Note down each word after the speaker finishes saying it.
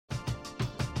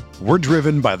We're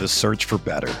driven by the search for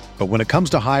better. But when it comes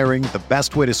to hiring, the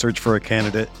best way to search for a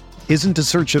candidate isn't to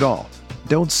search at all.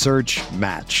 Don't search,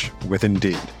 match with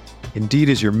Indeed. Indeed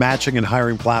is your matching and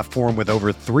hiring platform with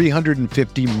over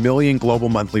 350 million global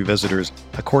monthly visitors,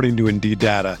 according to Indeed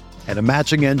data, and a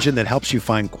matching engine that helps you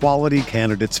find quality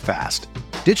candidates fast.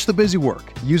 Ditch the busy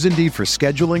work. Use Indeed for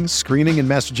scheduling, screening, and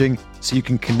messaging so you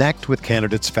can connect with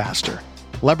candidates faster.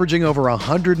 Leveraging over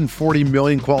 140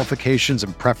 million qualifications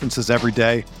and preferences every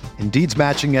day, Indeed's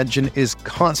matching engine is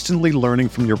constantly learning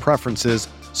from your preferences,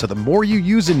 so the more you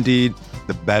use Indeed,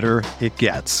 the better it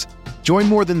gets. Join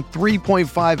more than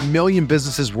 3.5 million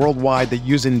businesses worldwide that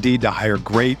use Indeed to hire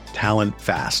great talent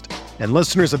fast. And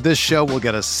listeners of this show will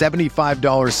get a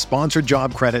 $75 sponsored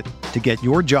job credit to get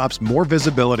your jobs more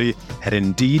visibility at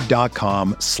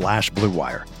Indeed.com/Blue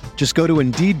Wire. Just go to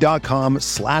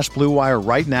Indeed.com/Blue Wire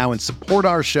right now and support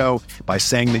our show by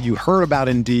saying that you heard about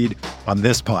Indeed on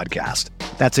this podcast.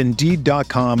 That's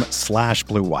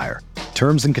Indeed.com/Blue Wire.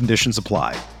 Terms and conditions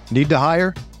apply. Need to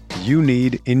hire? You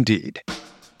need Indeed.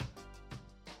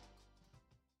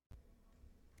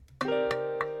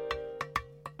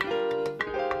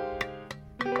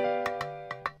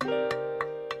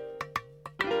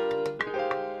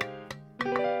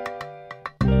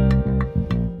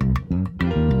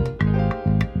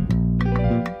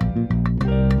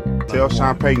 Tell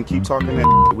Sean Payton, keep talking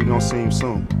that. We gonna see him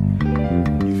soon.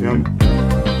 You feel me?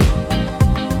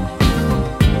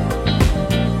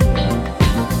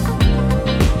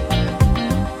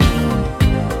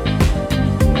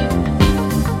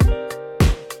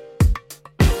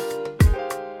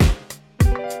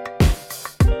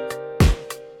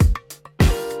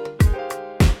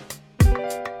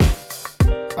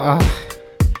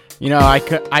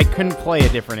 I couldn't play a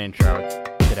different intro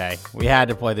today. We had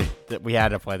to play the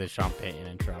Sean Payton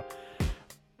intro.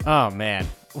 Oh man,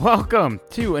 welcome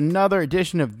to another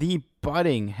edition of the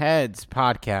Butting Heads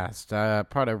podcast,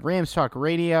 part of Rams Talk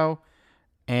Radio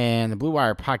and the Blue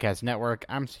Wire Podcast Network.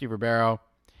 I'm Steve Ribeiro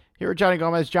here with Johnny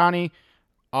Gomez. Johnny,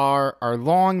 our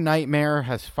long nightmare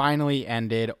has finally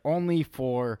ended, only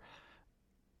for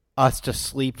us to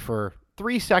sleep for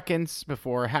 3 seconds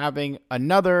before having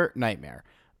another nightmare.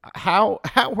 How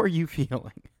are you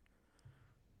feeling?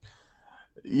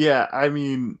 Yeah, I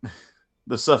mean,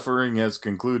 the suffering has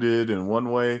concluded in one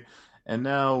way, and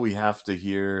now we have to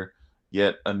hear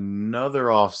yet another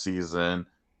offseason.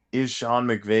 Is Sean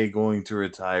McVay going to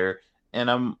retire? And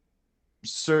I'm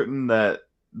certain that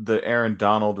the Aaron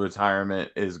Donald retirement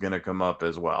is going to come up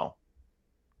as well.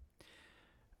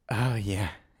 Oh, yeah.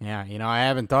 Yeah, I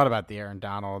haven't thought about the Aaron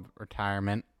Donald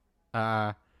retirement.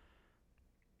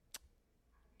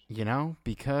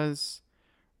 Because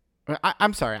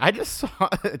I'm sorry, I just saw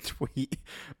a tweet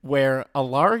where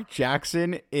Alaric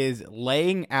Jackson is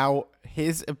laying out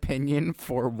his opinion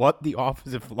for what the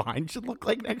offensive line should look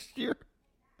like next year.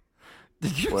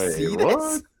 Did you see this?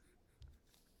 What?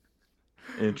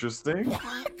 Interesting.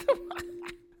 What?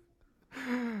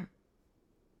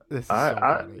 This is so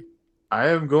funny. I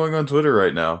am going on Twitter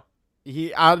right now.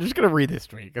 I'm just going to read this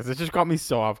tweet because it just caught me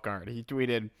so off guard. He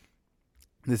tweeted,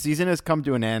 "The season has come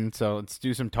to an end, so let's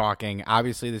do some talking.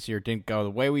 Obviously, this year didn't go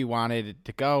the way we wanted it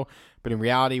to go, but in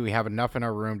reality, we have enough in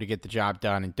our room to get the job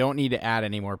done and don't need to add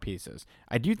any more pieces.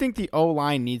 I do think the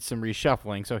O-line needs some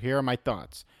reshuffling, so here are my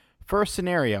thoughts. First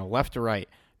scenario, left to right.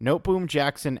 Noteboom,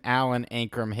 Jackson, Allen,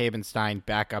 Ankrum, Havenstein,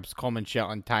 backups, Coleman,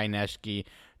 Shelton, Ty Neshke,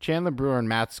 Chandler Brewer, and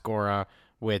Matt Skora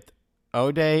with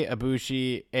O'Day,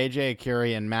 Ibushi, AJ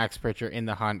Akuri, and Max Pritchard in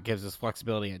the hunt gives us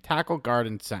flexibility at tackle, guard,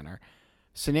 and center.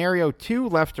 Scenario 2,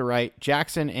 left to right,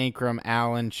 Jackson, Ankrum,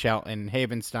 Allen, Shelton,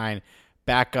 Havenstein,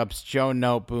 backups, Joe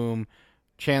Noteboom,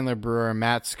 Chandler Brewer,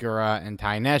 Matt Skura, and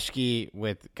Ty Neshke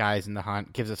with guys in the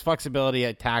hunt. Gives us flexibility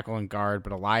at tackle and guard,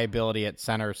 but a liability at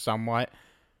center somewhat.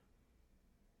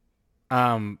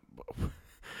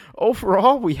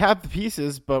 Overall, we have the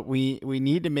pieces, but we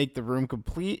need to make the room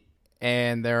complete.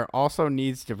 And there also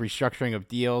needs to restructuring of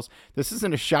deals. This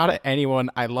isn't a shot at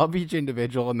anyone. I love each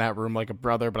individual in that room like a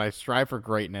brother, but I strive for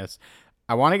greatness.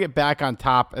 I want to get back on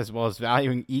top as well as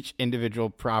valuing each individual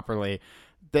properly.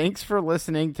 Thanks for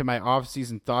listening to my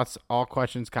off-season thoughts. All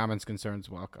questions, comments,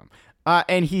 concerns, welcome."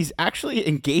 And he's actually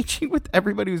engaging with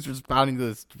everybody who's responding to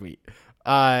this tweet.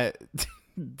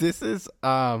 This is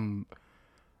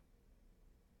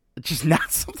just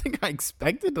not something I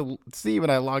expected to see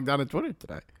when I logged on to Twitter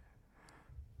today.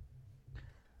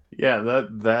 Yeah,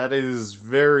 that is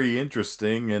very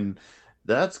interesting, and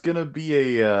that's gonna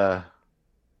be a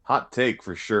hot take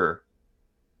for sure.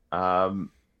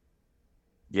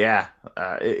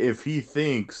 If he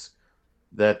thinks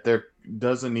that there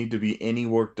doesn't need to be any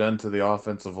work done to the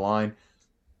offensive line,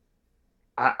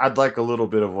 I'd like a little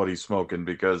bit of what he's smoking,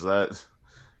 because that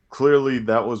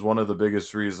was one of the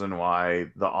biggest reason why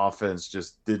the offense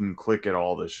just didn't click at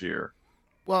all this year.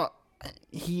 Well,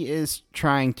 he is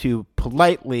trying to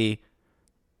politely,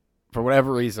 for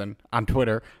whatever reason, on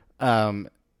Twitter,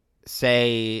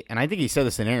 say, and I think he said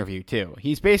this in an interview too,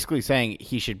 he's basically saying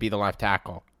he should be the left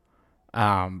tackle.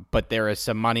 But there is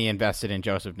some money invested in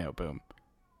Joseph Noteboom.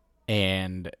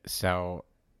 And so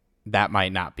that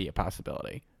might not be a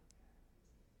possibility.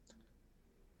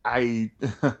 I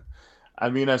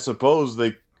mean, I suppose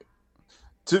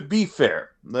to be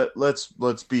fair,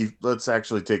 let's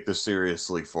actually take this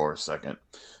seriously for a second.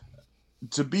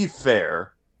 To be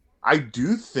fair, I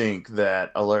do think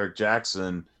that Alaric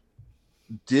Jackson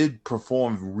did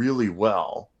perform really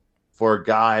well for a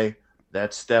guy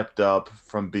that stepped up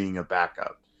from being a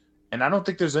backup. And I don't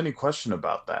think there's any question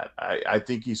about that. I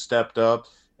think he stepped up,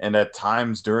 and at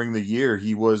times during the year,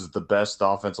 he was the best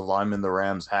offensive lineman the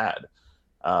Rams had.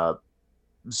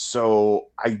 So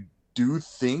I do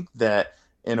think that,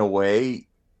 in a way,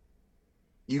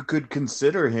 you could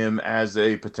consider him as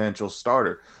a potential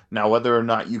starter. Now, whether or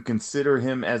not you consider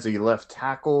him as a left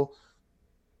tackle,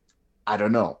 I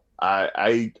don't know.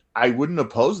 I wouldn't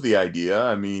oppose the idea.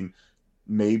 I mean,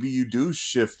 maybe you do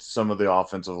shift some of the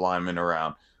offensive linemen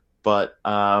around, but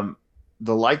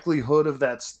the likelihood of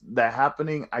that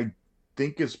happening, I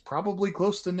think, is probably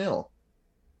close to nil.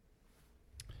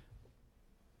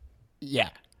 Yeah.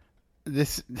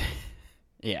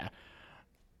 Yeah.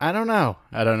 I don't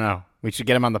know. We should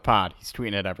get him on the pod. He's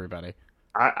tweeting at everybody.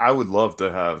 I would love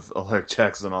to have Alaric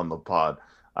Jackson on the pod.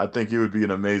 I think he would be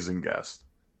an amazing guest.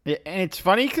 Yeah, and it's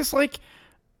funny because, like,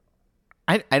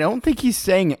 I don't think he's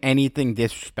saying anything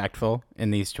disrespectful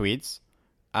in these tweets.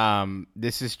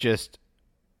 This is just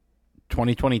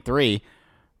 2023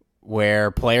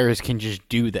 where players can just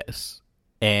do this.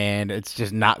 And it's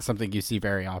just not something you see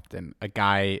very often. A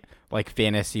guy like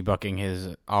fantasy booking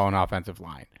his own offensive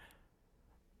line.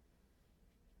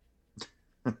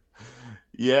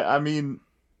 Yeah, I mean,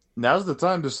 now's the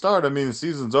time to start. I mean, the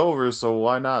season's over, so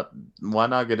why not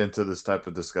get into this type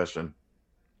of discussion?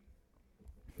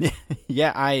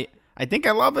 Yeah, I think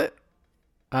I love it.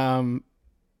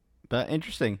 But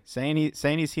interesting. Saying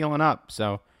he's healing up,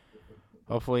 so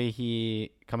hopefully he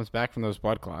comes back from those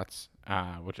blood clots,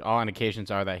 which all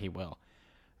indications are that he will.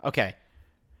 Okay.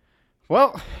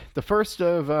 Well, the first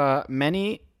of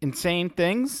many insane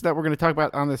things that we're going to talk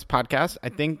about on this podcast. I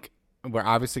think we're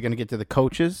obviously going to get to the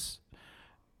coaches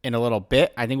in a little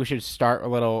bit. I think we should start a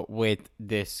little with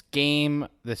this game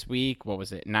this week. What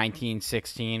was it?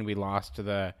 19-16. We lost to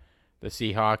the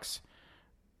Seahawks.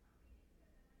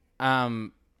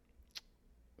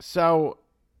 So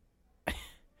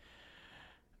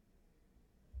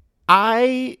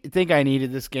I think I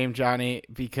needed this game, Johnny,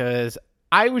 because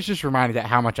I was just reminded at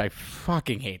how much I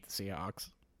fucking hate the Seahawks.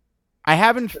 I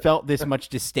haven't felt this much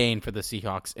disdain for the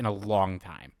Seahawks in a long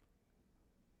time.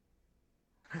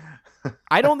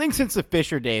 I don't think since the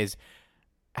Fisher days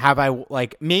have I,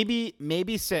 like, maybe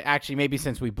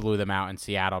since we blew them out in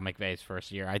Seattle, McVay's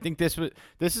first year. I think this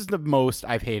is the most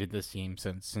I've hated this team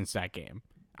since that game.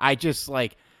 I just,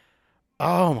 like,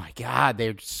 oh my God,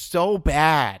 they're so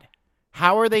bad.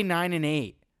 How are they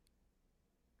 9-8?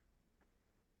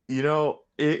 You know,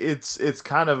 it's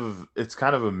kind of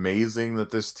amazing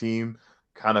that this team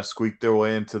kind of squeaked their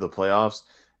way into the playoffs,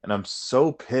 and I'm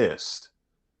so pissed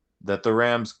that the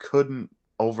Rams couldn't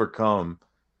overcome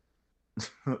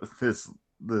this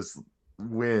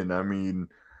win. I mean,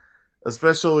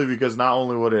 especially because not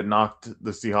only would it knocked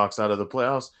the Seahawks out of the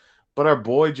playoffs, but our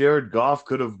boy Jared Goff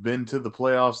could have been to the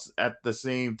playoffs at the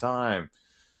same time.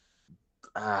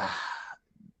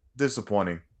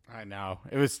 Disappointing. I know.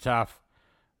 It was tough.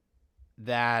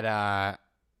 That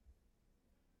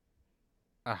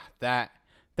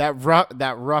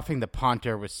roughing the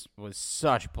punter was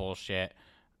such bullshit.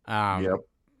 Yep.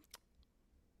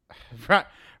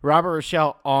 Robert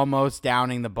Rochelle almost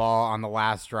downing the ball on the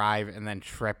last drive and then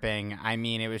tripping. I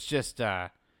mean, it was just and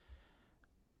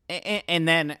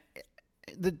then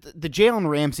the Jalen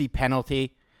Ramsey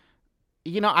penalty.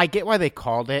 You know, I get why they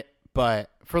called it, but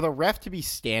for the ref to be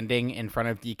standing in front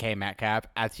of DK Metcalf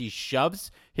as he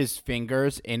shoves his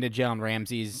fingers into Jalen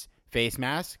Ramsey's face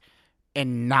mask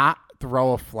and not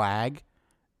throw a flag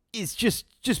is just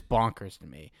bonkers to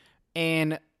me.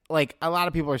 And, like, a lot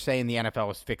of people are saying the NFL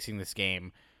was fixing this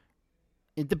game.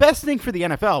 The best thing for the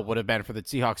NFL would have been for the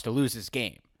Seahawks to lose this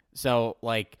game. So,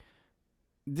 like,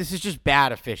 this is just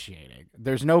bad officiating.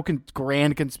 There's no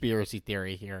grand conspiracy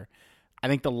theory here. I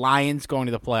think the Lions going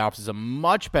to the playoffs is a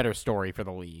much better story for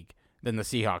the league than the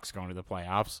Seahawks going to the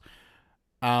playoffs.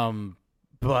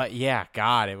 But yeah,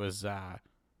 God, it was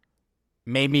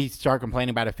made me start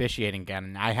complaining about officiating again.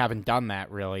 And I haven't done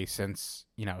that really since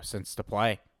the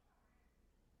play.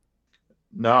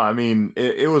 No, I mean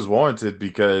it was warranted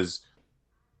because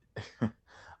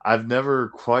I've never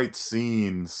quite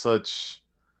seen such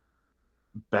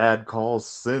bad calls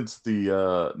since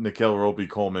the Nickel Roby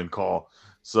Coleman call.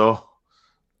 So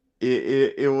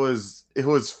it was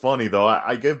funny though.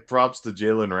 I give props to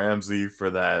Jalen Ramsey for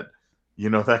that,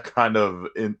 that kind of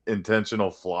intentional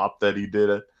flop that he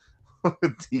did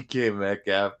with DK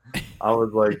Metcalf. I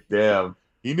was like, damn.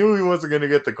 He knew he wasn't gonna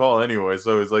get the call anyway,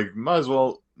 so he's like, might as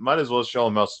well show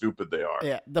them how stupid they are.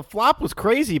 Yeah, the flop was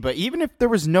crazy, but even if there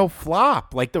was no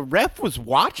flop, like the ref was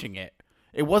watching it.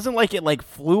 It wasn't like it like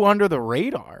flew under the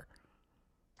radar.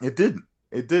 It didn't,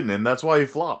 and that's why he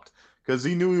flopped, because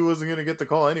he knew he wasn't gonna get the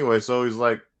call anyway. So he's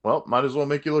like, well, might as well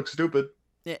make you look stupid.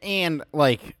 And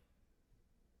like,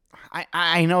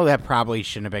 I know that probably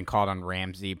shouldn't have been called on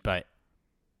Ramsey, but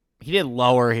he did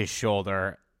lower his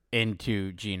shoulder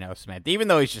into Geno Smith, even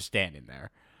though he's just standing there.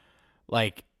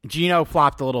 Like, Geno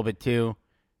flopped a little bit too.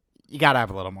 You got to have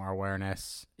a little more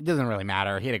awareness. It doesn't really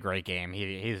matter. He had a great game.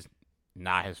 He's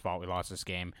not his fault we lost this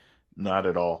game. Not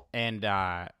at all. And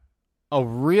a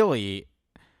really,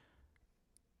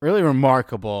 really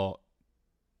remarkable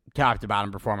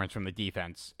top-to-bottom performance from the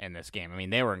defense in this game. I mean,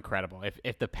 they were incredible.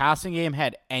 If the passing game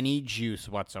had any juice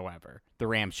whatsoever, the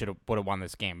Rams would have won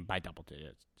this game by double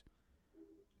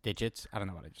digits. I don't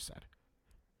know what I just said.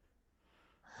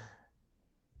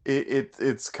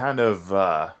 It's kind of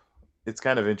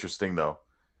interesting though,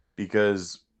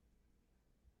 because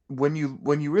when you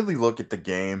really look at the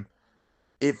game,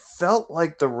 it felt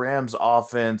like the Rams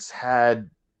offense had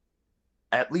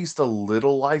at least a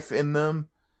little life in them,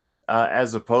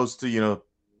 as opposed to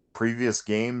previous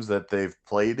games that they've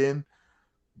played in.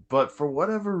 But for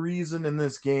whatever reason in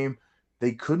this game,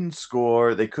 they couldn't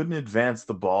score, they couldn't advance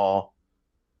the ball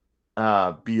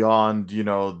beyond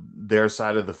their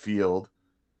side of the field.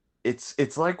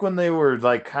 It's like when they were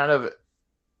like kind of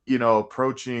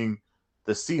approaching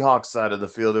the Seahawks side of the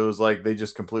field, it was like they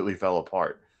just completely fell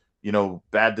apart.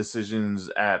 Bad decisions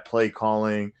at play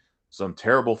calling, some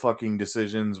terrible fucking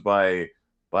decisions by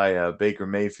Baker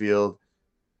Mayfield,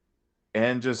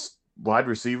 and just wide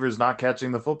receivers not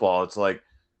catching the football. It's like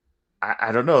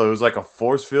I don't know. It was like a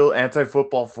force field,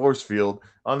 anti-football force field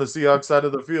on the Seahawks side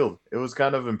of the field. It was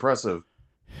kind of impressive.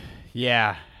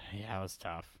 Yeah, it was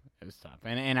tough. It was tough,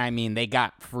 and I mean they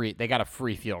got a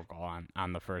free field goal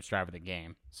on the first drive of the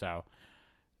game. So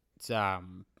it's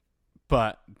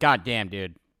but goddamn,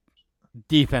 dude,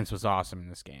 defense was awesome in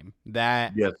this game.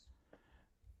 That yes,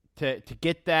 to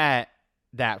get that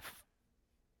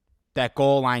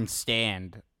goal line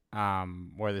stand,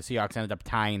 where the Seahawks ended up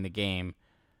tying the game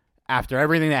after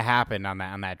everything that happened on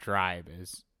that drive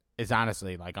is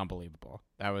honestly like unbelievable.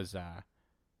 That was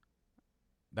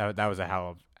that was a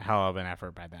hell of an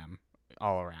effort by them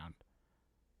all around.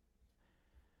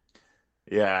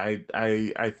 Yeah,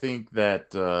 I think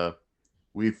that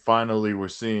we finally were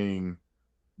seeing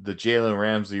the Jalen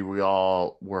Ramsey we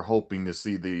all were hoping to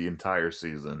see the entire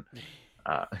season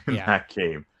in that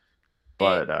game.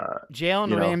 But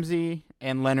Jalen Ramsey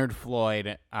and Leonard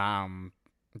Floyd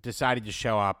decided to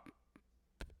show up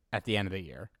at the end of the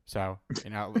year. So,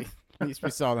 at least we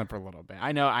saw them for a little bit.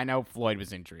 I know Floyd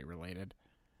was injury related.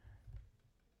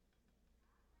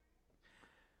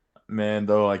 Man,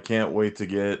 though, I can't wait to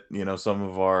get, some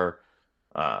of our,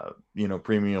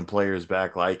 premium players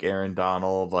back, like Aaron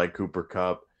Donald, like Cooper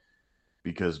Kupp,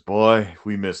 because, boy,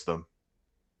 we missed them.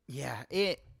 Yeah,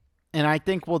 and I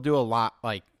think we'll do a lot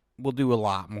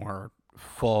more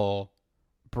full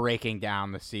breaking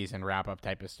down the season wrap-up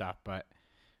type of stuff, but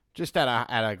just at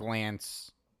a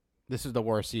glance, this is the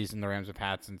worst season the Rams have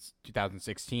had since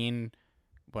 2016.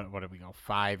 What did we go?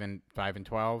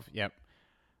 5-12? Yep.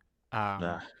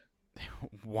 1-7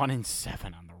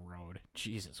 on the road.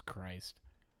 Jesus Christ.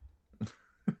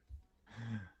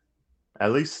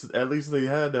 At least they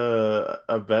had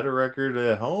a better record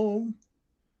at home.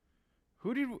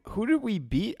 Who did we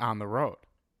beat on the road?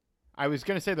 I was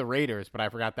gonna say the Raiders, but I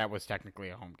forgot that was technically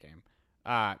a home game.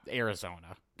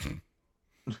 Arizona.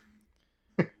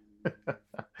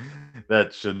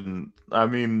 That shouldn't. I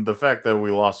mean, the fact that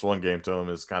we lost one game to them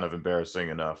is kind of embarrassing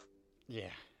enough. Yeah,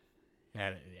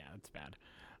 that's bad.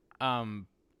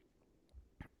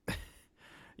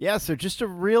 Yeah, so just a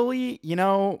really,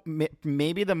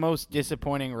 maybe the most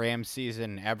disappointing Rams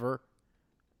season ever.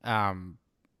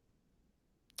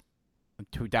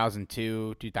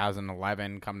 2002,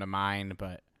 2011 come to mind,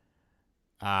 but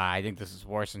I think this is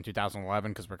worse than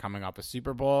 2011 because we're coming off a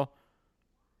Super Bowl.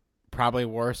 Probably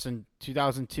worse than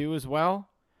 2002 as well.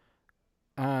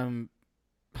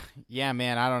 Yeah,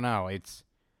 man, I don't know. It's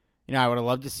I would have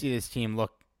loved to see this team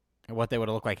look what they would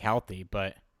have looked like healthy,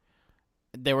 but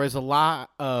there was a lot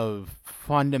of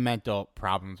fundamental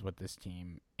problems with this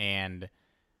team, and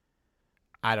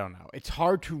I don't know. It's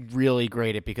hard to really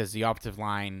grade it because the offensive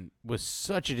line was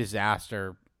such a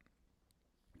disaster,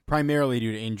 primarily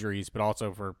due to injuries, but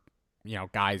also for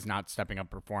guys not stepping up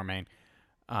performing.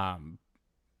 Um,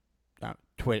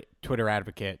 Twitter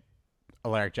advocate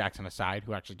Alaric Jackson aside,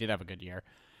 who actually did have a good year.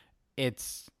 I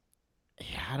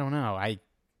don't know.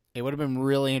 It would have been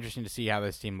really interesting to see how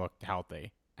this team looked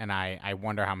healthy, and I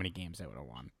wonder how many games they would have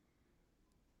won.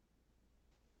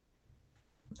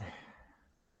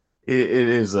 It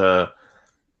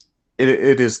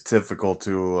is difficult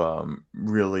to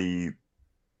really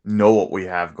know what we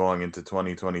have going into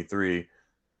 2023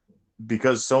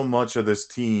 because so much of this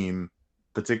team,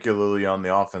 particularly on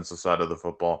the offensive side of the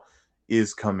football,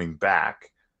 is coming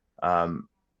back.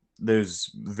 There's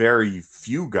very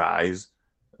few guys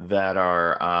that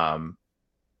are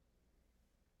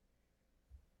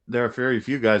there are very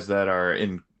few guys that are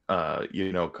in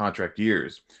contract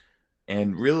years,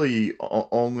 and really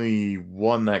only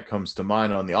one that comes to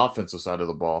mind on the offensive side of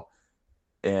the ball,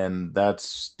 and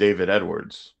that's David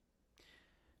Edwards.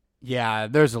 Yeah,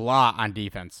 there's a lot on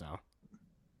defense though.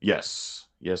 Yes,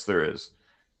 there is.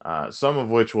 Some of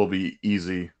which will be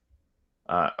easy,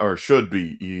 or should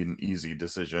be an easy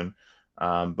decision,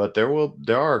 but there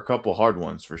are a couple hard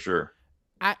ones for sure.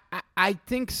 I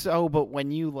think so, but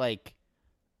when you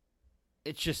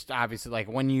it's just obviously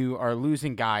when you are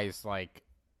losing guys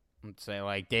let's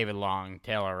say David Long,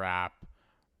 Taylor Rapp,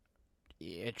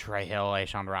 Trey Hill,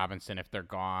 Ashawn Robinson, if they're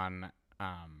gone,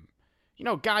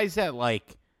 guys that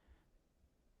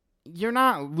you're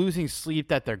not losing sleep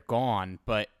that they're gone,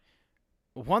 but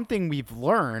one thing we've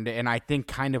learned, and I think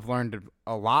kind of learned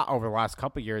a lot over the last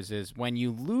couple of years, is when you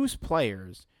lose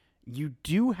players, you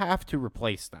do have to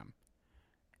replace them.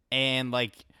 And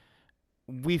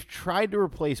we've tried to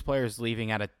replace players leaving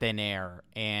out of thin air,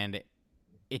 and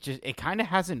it kind of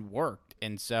hasn't worked.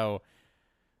 And so,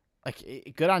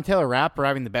 good on Taylor Rapp for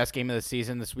having the best game of the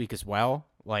season this week as well.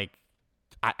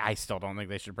 I still don't think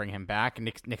they should bring him back.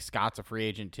 Nick Scott's a free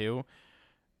agent too.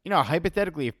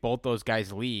 Hypothetically, if both those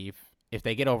guys leave, if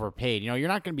they get overpaid, you're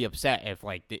not going to be upset if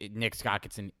Nick Scott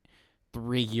gets a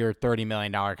 3-year, $30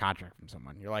 million contract from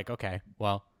someone. You're like, okay,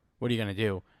 well, what are you going to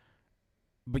do?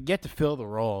 But you have to fill the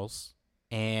roles,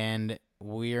 and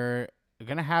we're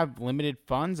going to have limited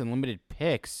funds and limited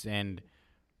picks, and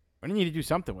we're going to need to do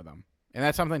something with them. And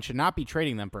that something should not be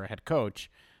trading them for a head coach,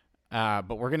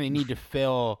 but we're going to need to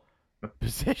fill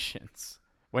positions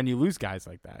when you lose guys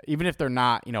like that, even if they're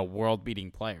not,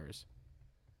 world-beating players.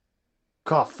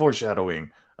 Cough,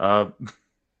 foreshadowing.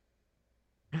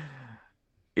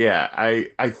 Yeah,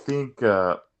 I think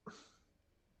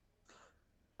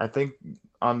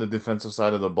on the defensive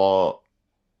side of the ball,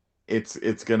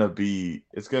 it's gonna be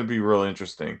real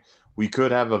interesting. We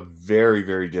could have a very,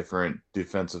 very different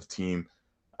defensive team,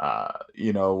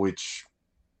 which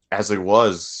as it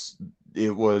was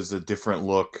a different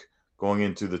look going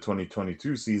into the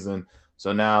 2022 season.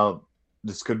 So now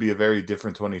this could be a very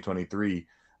different 2023.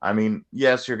 I mean,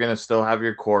 yes, you're going to still have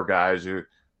your core guys. You're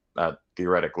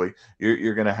theoretically,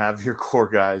 you're going to have your core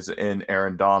guys in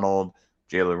Aaron Donald,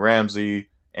 Jalen Ramsey,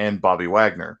 and Bobby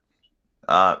Wagner.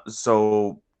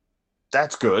 So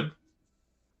that's good,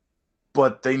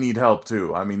 but they need help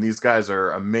too. I mean, these guys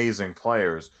are amazing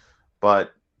players,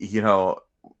 but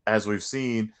as we've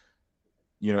seen,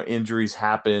 injuries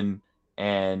happen,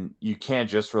 and you can't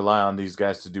just rely on these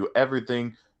guys to do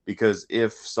everything, because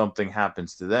if something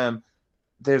happens to them,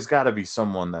 there's got to be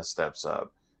someone that steps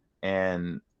up.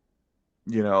 And,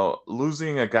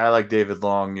 losing a guy like David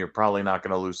Long, you're probably not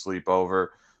going to lose sleep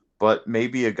over, but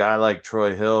maybe a guy like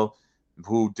Troy Hill,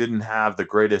 who didn't have the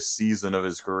greatest season of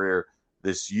his career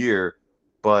this year,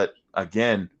 but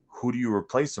again, who do you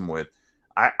replace him with?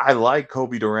 I like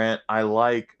Kobe Durant. I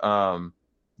like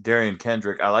Darian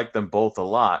Kendrick. I like them both a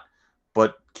lot,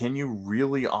 but can you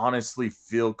really honestly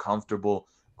feel comfortable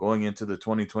going into the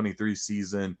 2023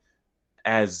 season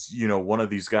as, one of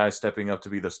these guys stepping up to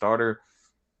be the starter?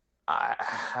 I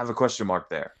have a question mark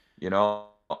there.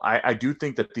 I do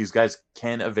think that these guys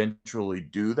can eventually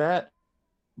do that,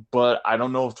 but I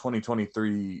don't know if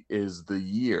 2023 is the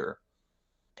year.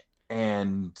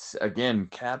 And again,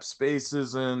 cap space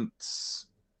isn't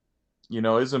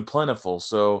plentiful.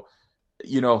 So,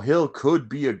 Hill could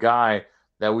be a guy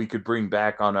that we could bring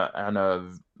back on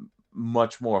a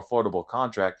much more affordable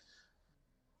contract.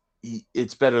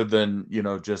 It's better than,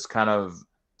 just kind of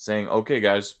saying, okay,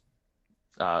 guys,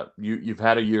 you've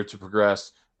had a year to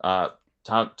progress.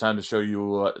 Time to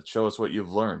show us what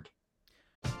you've learned.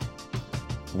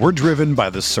 We're driven by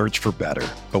the search for better.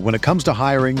 But when it comes to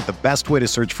hiring, the best way to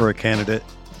search for a candidate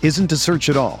isn't to search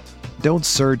at all. Don't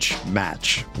search,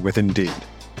 match with Indeed.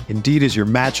 Indeed is your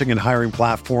matching and hiring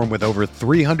platform with over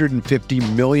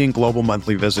 350 million global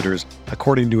monthly visitors,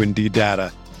 according to Indeed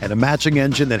data, and a matching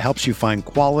engine that helps you find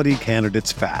quality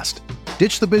candidates fast.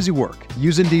 Ditch the busy work.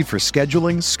 Use Indeed for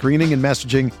scheduling, screening, and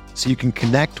messaging so you can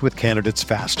connect with candidates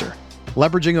faster.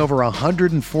 Leveraging over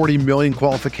 140 million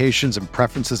qualifications and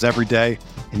preferences every day,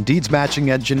 Indeed's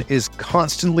matching engine is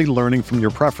constantly learning from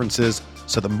your preferences,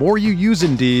 so the more you use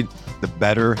Indeed, the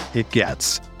better it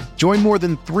gets. Join more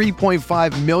than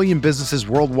 3.5 million businesses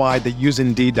worldwide that use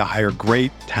Indeed to hire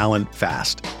great talent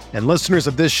fast. And listeners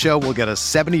of this show will get a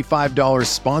 $75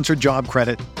 sponsored job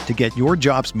credit to get your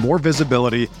jobs more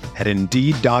visibility at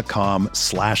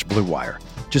Indeed.com/Blue Wire.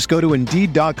 Just go to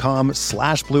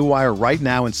Indeed.com/Blue Wire right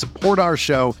now and support our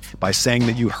show by saying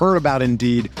that you heard about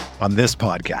Indeed on this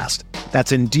podcast.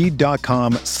 That's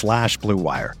Indeed.com/Blue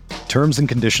Wire. Terms and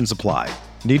conditions apply.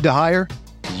 Need to hire?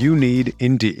 You need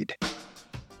Indeed.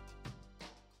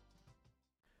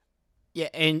 Yeah,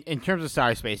 and in terms of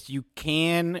salary space, you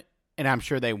can, and I'm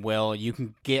sure they will, you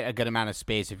can get a good amount of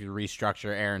space if you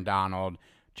restructure Aaron Donald,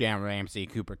 Jalen Ramsey,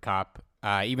 Cooper Kupp,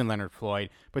 even Leonard Floyd.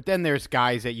 But then there's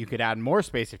guys that you could add more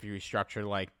space if you restructure,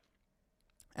 like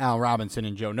Al Robinson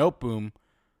and Joe Noteboom.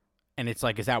 And it's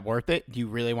like, is that worth it? Do you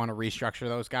really want to restructure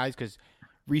those guys? Because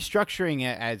restructuring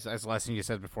it, as Leslie just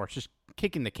said before, it's just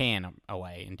kicking the can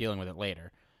away and dealing with it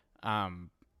later.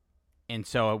 And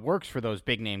so it works for those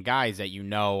big name guys that you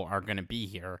know are going to be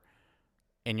here,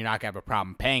 and you're not going to have a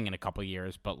problem paying in a couple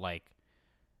years. But, like,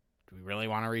 do we really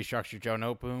want to restructure Joe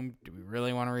Noteboom? Do we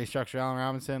really want to restructure Allen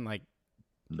Robinson? Like,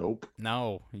 Nope.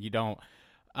 no, you don't.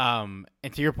 And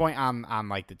to your point on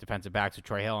like the defensive backs of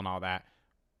Troy Hill and all that,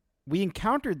 we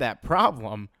encountered that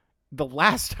problem the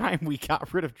last time we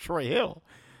got rid of Troy Hill.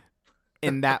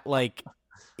 In that, like,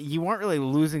 you weren't really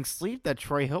losing sleep that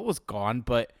Troy Hill was gone,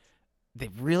 but they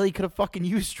really could have fucking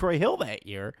used Troy Hill that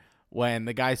year when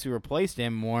the guys who replaced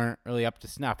him weren't really up to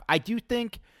snuff. I do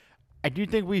think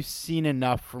we've seen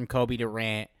enough from Kobe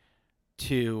Durant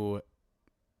to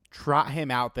trot him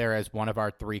out there as one of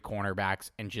our three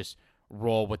cornerbacks and just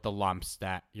roll with the lumps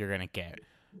that you're going to get.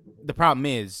 The problem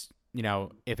is, you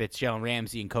know, if it's Jalen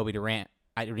Ramsey and Kobe Durant,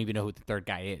 I don't even know who the third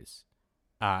guy is,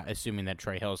 assuming that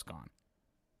Troy Hill's gone.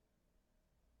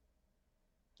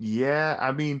 Yeah,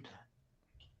 I mean,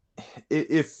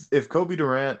 if Kobe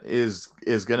Durant is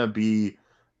gonna be,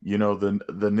 you know,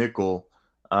 the nickel,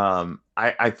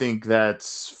 I think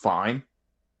that's fine,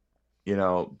 you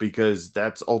know, because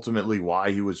that's ultimately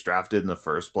why he was drafted in the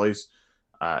first place.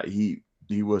 He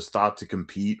was thought to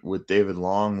compete with David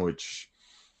Long, which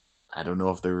I don't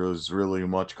know if there was really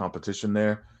much competition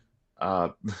there.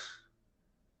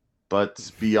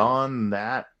 But beyond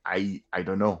that, I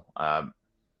don't know.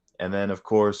 And then, of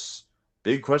course,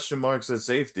 big question marks at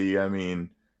safety. I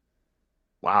mean,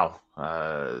 wow.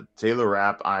 Taylor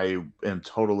Rapp, I am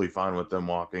totally fine with them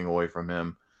walking away from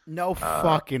him. No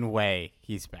fucking way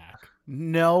he's back.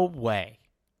 No way.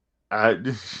 I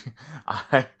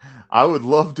would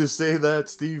love to say that,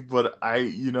 Steve, but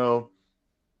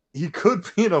he could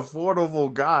be an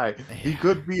affordable guy. He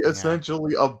could be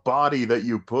essentially a body that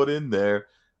you put in there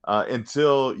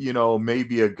until, you know,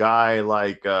 maybe a guy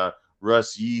like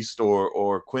Russ Yeast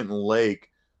or Quentin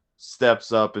Lake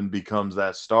steps up and becomes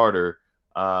that starter.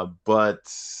 But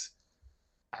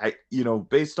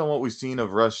based on what we've seen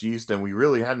of Russ Yeast, and we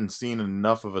really hadn't seen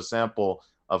enough of a sample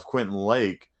of Quentin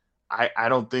Lake, I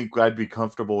don't think I'd be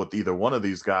comfortable with either one of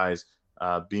these guys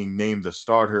being named the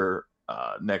starter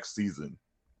next season.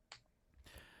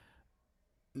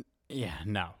 Yeah,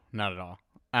 no, not at all.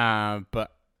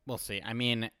 But we'll see. I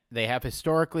mean, they have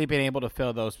historically been able to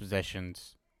fill those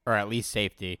positions, or at least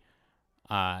safety,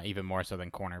 even more so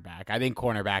than cornerback. I think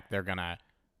cornerback they're gonna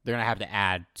have to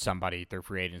add somebody through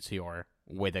free agency or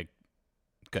with a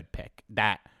good pick.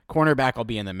 That cornerback will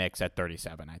be in the mix at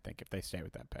 37, I think, if they stay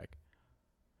with that pick.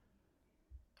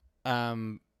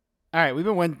 All right, we've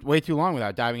been way too long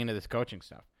without diving into this coaching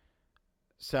stuff.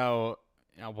 So,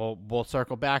 you know, we'll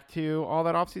circle back to all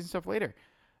that offseason stuff later.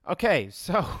 Okay,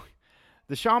 so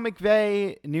the Sean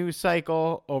McVay news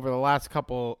cycle over the last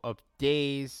couple of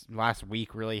days, last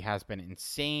week really has been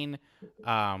insane.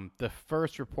 The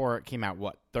first report came out,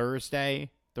 Thursday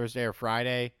or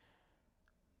Friday?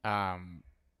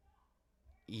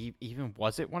 Even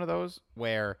was it one of those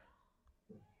where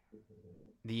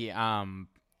the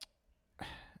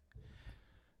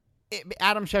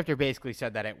Adam Schefter basically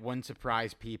said that it wouldn't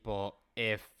surprise people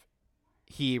if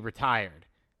he retired,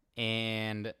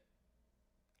 and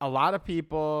a lot of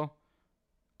people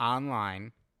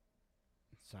online,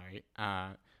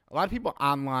 a lot of people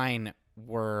online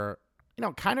were,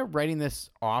 kind of writing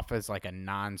this off as like a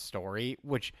non-story,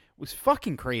 which was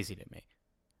fucking crazy to me.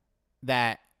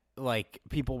 That like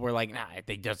people were like, nah,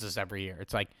 they does this every year.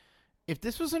 It's like, if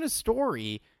this wasn't a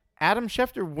story, Adam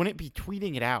Schefter wouldn't be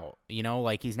tweeting it out.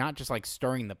 Like he's not just like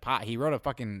stirring the pot. He wrote a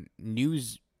fucking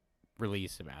news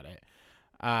release about it.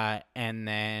 And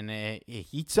then it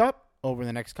heats up over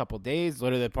the next couple of days,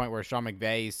 literally to the point where Sean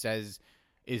McVay says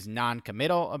is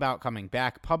non-committal about coming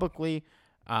back publicly.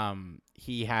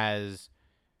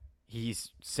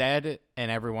 He's said, and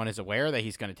everyone is aware, that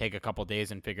he's going to take a couple days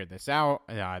and figure this out.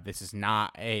 This is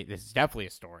definitely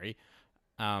a story.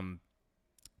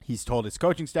 He's told his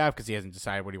coaching staff, because he hasn't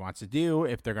decided what he wants to do,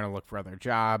 if they're going to look for other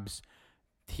jobs,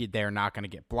 they're not going to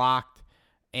get blocked.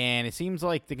 And it seems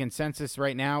like the consensus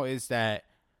right now is that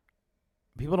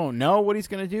people don't know what he's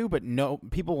going to do, but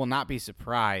people will not be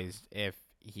surprised if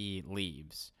he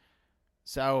leaves.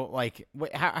 So, like,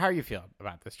 how are you feeling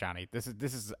about this, Johnny? This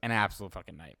is an absolute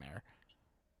fucking nightmare.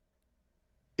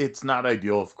 It's not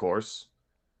ideal, of course,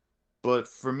 but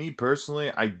for me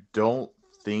personally, I don't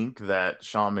think that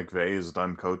Sean McVay is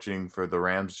done coaching for the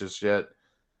Rams just yet.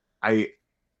 I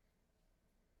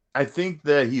think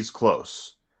that he's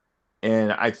close,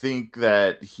 and I think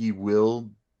that he will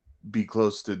be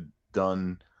close to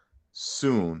done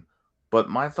soon. But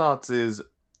my thoughts is,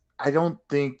 I don't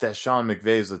think that Sean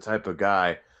McVay is the type of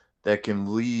guy that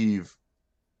can leave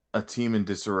a team in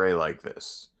disarray like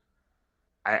this.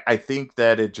 I think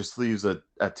that it just leaves a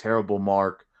terrible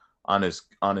mark on his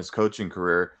coaching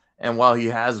career. And while he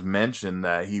has mentioned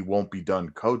that he won't be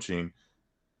done coaching,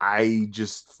 I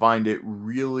just find it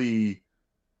really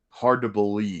hard to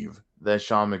believe that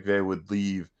Sean McVay would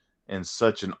leave in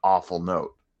such an awful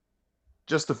note.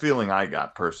 Just the feeling I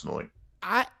got personally.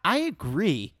 I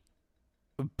agree,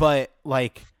 but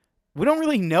like, we don't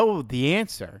really know the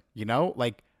answer,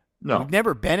 Like, no. We've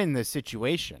never been in this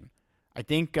situation. I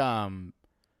think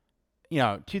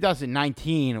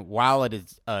 2019, while it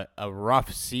is a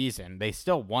rough season, they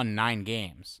still won 9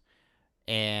 games.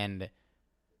 And,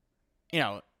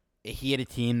 he had a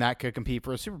team that could compete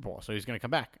for a Super Bowl, so he's going to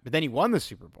come back. But then he won the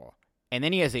Super Bowl. And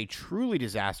then he has a truly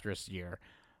disastrous year.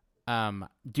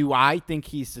 Do I think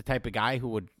he's the type of guy who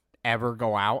would ever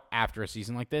go out after a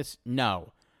season like this?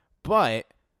 No. But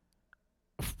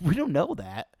we don't know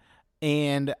that.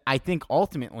 And I think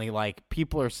ultimately, like,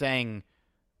 people are saying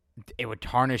it would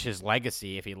tarnish his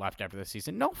legacy if he left after the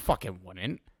season. No fucking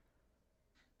wouldn't.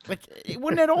 Like, it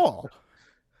wouldn't at all.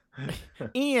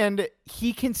 And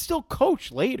he can still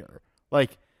coach later.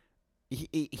 Like,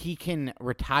 he can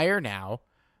retire now.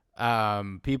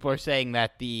 People are saying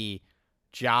that the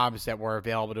jobs that were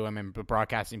available to him in the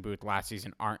broadcasting booth last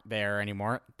season aren't there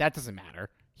anymore. That doesn't matter.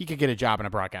 He could get a job in a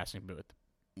broadcasting booth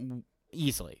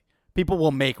easily. People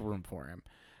will make room for him.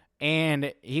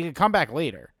 And he could come back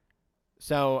later.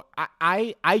 So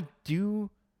I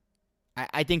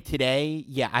think today,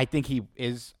 I think he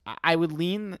is. I would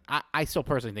lean. I still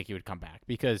personally think he would come back,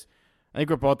 because I think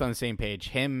we're both on the same page.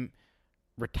 Him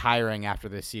retiring after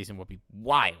this season would be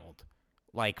wild.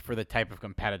 Like, for the type of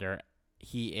competitor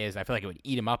he is, I feel like it would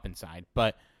eat him up inside.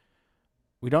 But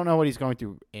we don't know what he's going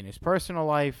through in his personal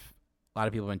life. A lot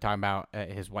of people have been talking about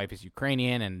his wife is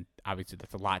Ukrainian, and obviously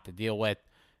that's a lot to deal with.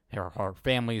 Her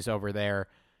family's over there.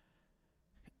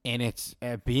 And it's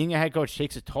being a head coach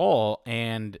takes a toll.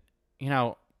 And,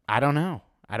 I don't know.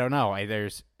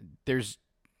 There's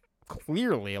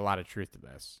clearly a lot of truth to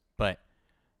this. But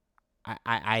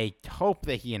I hope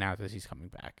that he announces he's coming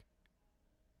back.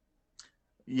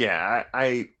 Yeah,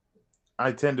 I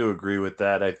tend to agree with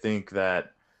that. I think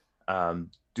that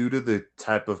due to the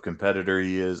type of competitor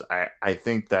he is, I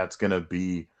think that's going to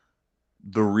be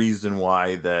the reason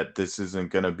why that this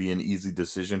isn't going to be an easy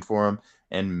decision for him,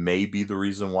 and maybe the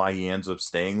reason why he ends up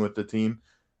staying with the team.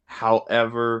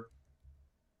 However,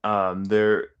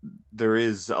 there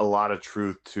is a lot of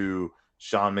truth to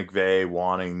Sean McVay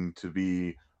wanting to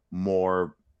be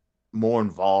more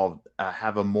involved,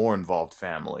 have a more involved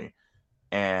family.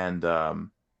 And,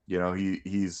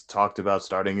 he's talked about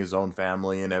starting his own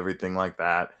family and everything like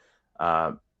that,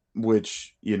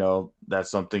 which, that's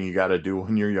something you got to do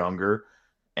when you're younger.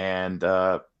 And,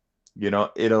 it'll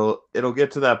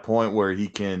get to that point where he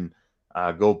can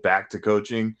go back to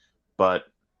coaching. But,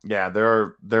 yeah,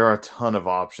 there are a ton of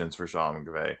options for Sean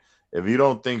McVay. If you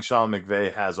don't think Sean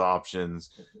McVay has options,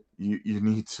 you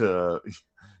need to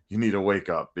wake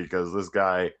up, because this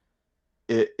guy,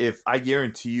 if I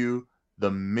guarantee you, the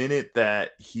minute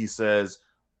that he says,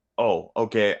 oh,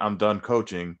 okay, I'm done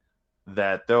coaching,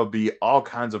 that there'll be all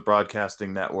kinds of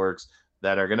broadcasting networks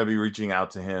that are going to be reaching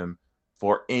out to him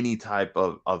for any type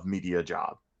of media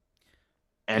job.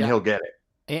 And he'll get it.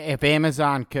 If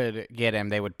Amazon could get him,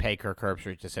 they would pay Kirk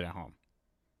Herbstreit to sit at home.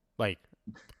 Like,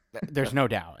 there's no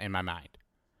doubt in my mind.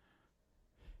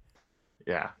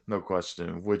 Yeah, no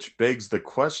question. Which begs the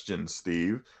question,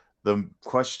 Steve, the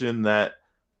question that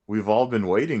we've all been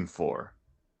waiting for.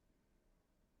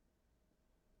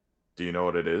 Do you know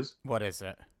what it is? What is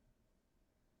it?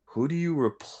 Who do you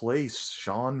replace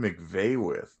Sean McVay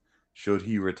with should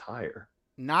he retire?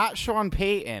 Not Sean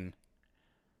Payton.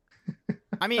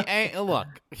 I mean, look,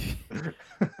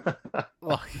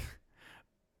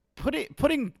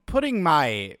 putting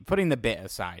the bit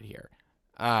aside here.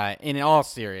 In all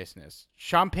seriousness,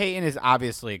 Sean Payton is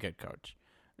obviously a good coach.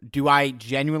 Do I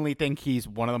genuinely think he's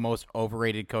one of the most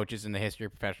overrated coaches in the history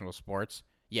of professional sports?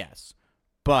 Yes.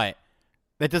 But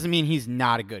that doesn't mean he's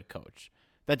not a good coach.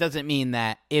 That doesn't mean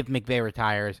that if McVay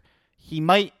retires, he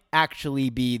might actually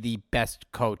be the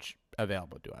best coach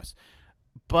available to us.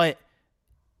 But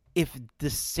if the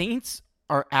Saints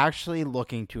are actually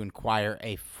looking to acquire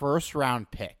a first-round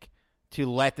pick to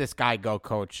let this guy go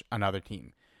coach another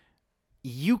team,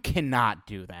 you cannot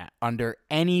do that under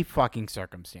any fucking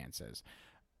circumstances.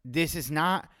 This is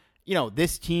not,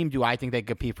 this team, do I think they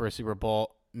compete for a Super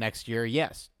Bowl next year?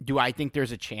 Yes. Do I think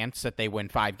there's a chance that they win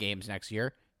 5 games next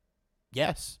year?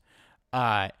 Yes.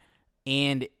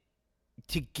 And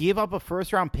to give up a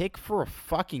first-round pick for a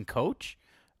fucking coach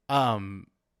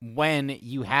when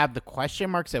you have the question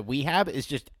marks that we have is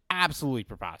just absolutely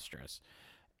preposterous.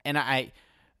 And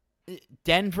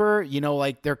Denver,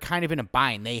 they're kind of in a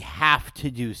bind. They have to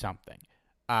do something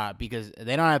because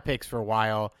they don't have picks for a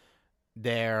while.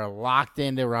 They're locked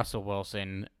into Russell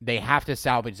Wilson. They have to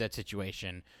salvage that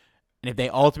situation. And if they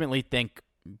ultimately think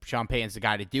Sean Payton's the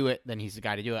guy to do it, then he's the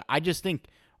guy to do it. I just think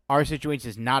our situation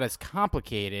is not as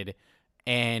complicated,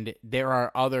 and there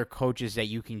are other coaches that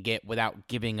you can get without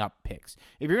giving up picks.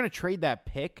 If you're going to trade that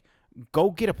pick,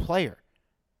 go get a player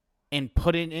and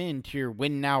put it into your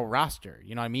win now roster.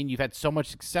 You know what I mean? You've had so much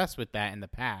success with that in the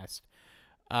past.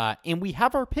 And we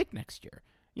have our pick next year.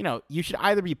 You should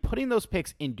either be putting those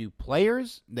picks into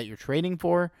players that you're trading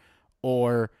for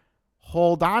or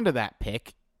hold on to that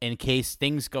pick in case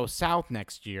things go south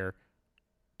next year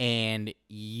and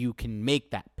you can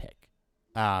make that pick.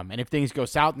 And if things go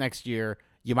south next year,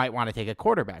 you might want to take a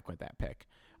quarterback with that pick.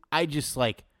 I just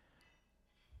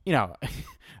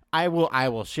I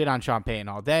will shit on Sean Payton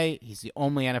all day. He's the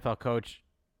only NFL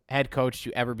head coach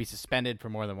to ever be suspended for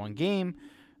more than one game.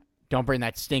 Don't bring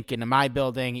that stink into my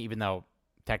building, even though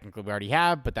technically we already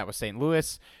have, but that was St.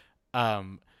 Louis.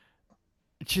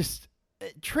 Just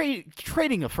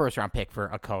trading a first-round pick for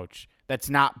a coach that's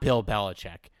not Bill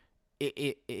Belichick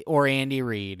or Andy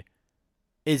Reid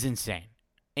is insane.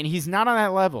 And he's not on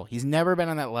that level. He's never been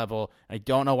on that level. I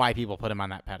don't know why people put him on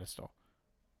that pedestal.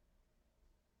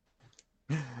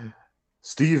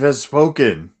 Steve has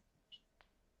spoken.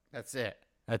 That's it.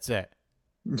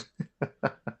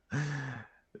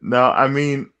 No, I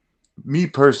mean, me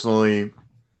personally,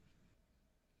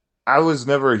 I was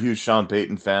never a huge Sean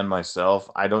Payton fan myself.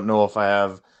 I don't know if I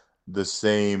have the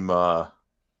same,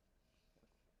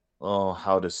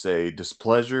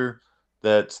 displeasure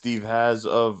that Steve has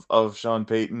of Sean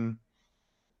Payton.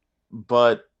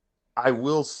 But I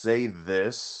will say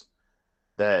this,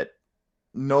 that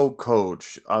no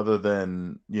coach other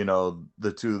than,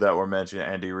 the two that were mentioned,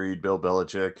 Andy Reid, Bill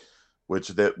Belichick,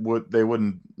 which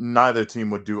neither team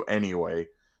would do anyway,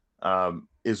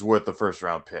 is worth the first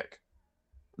round pick.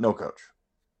 No coach.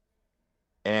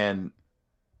 And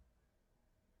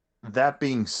that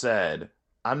being said,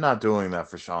 I'm not doing that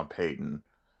for Sean Payton.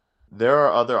 There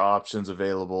are other options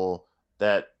available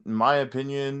that, in my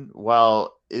opinion,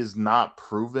 while is not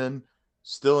proven,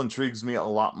 still intrigues me a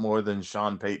lot more than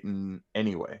Sean Payton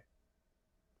anyway.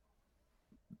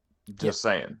 Just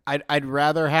saying. I'd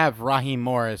rather have Raheem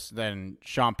Morris than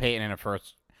Sean Payton in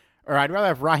I'd rather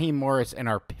have Raheem Morris in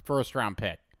our first round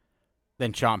pick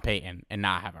than Sean Payton and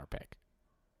not have our pick.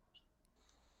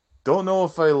 Don't know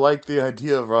if I like the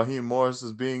idea of Raheem Morris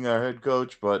as being our head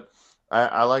coach, but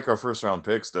I like our first round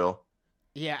pick still.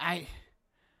 Yeah,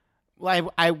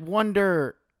 I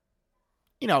wonder,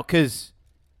 because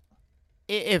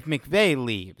if McVay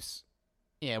leaves,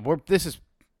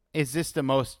 is this the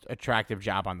most attractive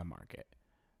job on the market?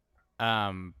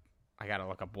 I got to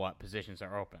look up what positions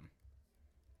are open.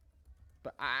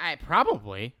 But I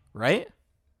probably, right?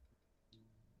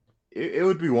 It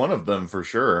would be one of them for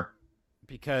sure.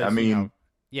 Because,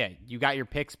 you got your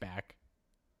picks back.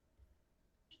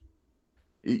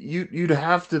 You'd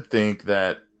have to think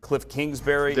that Cliff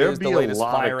Kingsbury is the latest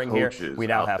firing here. We'd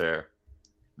have there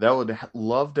that would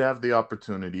love to have the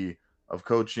opportunity of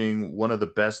coaching one of the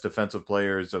best defensive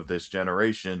players of this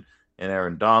generation in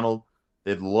Aaron Donald.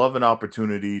 They'd love an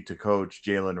opportunity to coach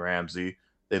Jalen Ramsey.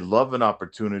 They'd love an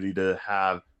opportunity to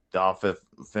have the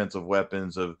offensive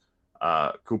weapons of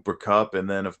Cooper Kupp, and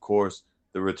then, of course,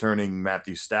 the returning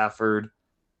Matthew Stafford.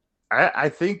 I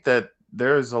think that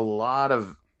there's a lot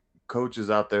of coaches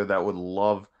out there that would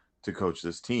love to coach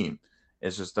this team.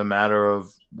 It's just a matter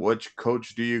of which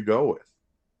coach do you go with.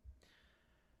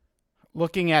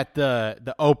 Looking at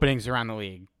the openings around the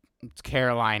league, it's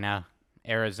Carolina,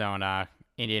 Arizona,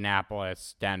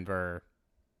 Indianapolis, Denver,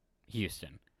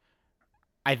 Houston.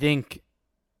 I think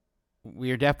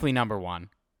we are definitely number one.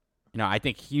 I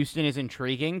think Houston is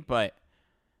intriguing, but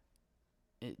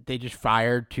they just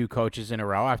fired 2 coaches in a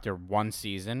row after 1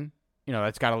 season.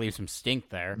 That's got to leave some stink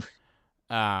there.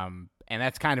 And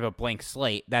that's kind of a blank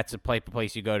slate. That's a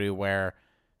place you go to where,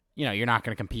 you're not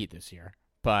going to compete this year.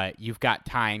 But you've got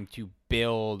time to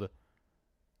build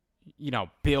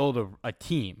a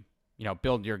team,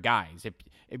 build your guys.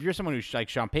 If you're someone who's like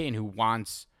Sean Payton who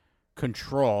wants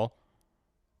control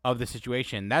of the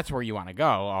situation, that's where you want to go,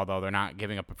 although they're not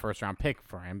giving up a first-round pick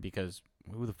for him because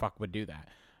who the fuck would do that?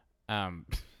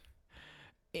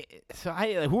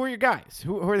 Who are your guys?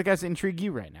 Who are the guys that intrigue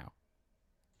you right now?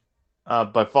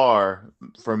 By far,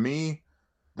 for me,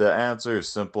 the answer is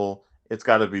simple. It's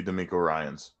got to be DeMeco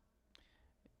Ryans,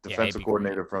 defensive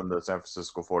coordinator from the San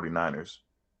Francisco 49ers.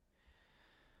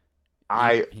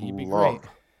 I love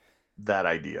that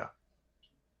idea.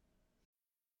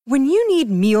 When you need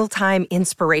mealtime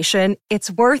inspiration,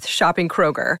 it's worth shopping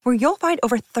Kroger, where you'll find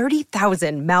over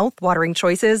 30,000 mouth-watering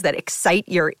choices that excite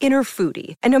your inner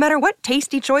foodie. And no matter what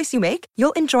tasty choice you make,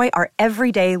 you'll enjoy our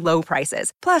everyday low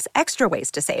prices, plus extra ways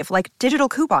to save, like digital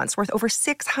coupons worth over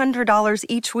 $600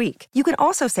 each week. You can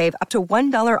also save up to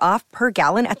 $1 off per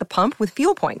gallon at the pump with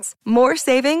fuel points. More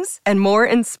savings and more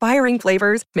inspiring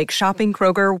flavors make shopping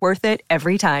Kroger worth it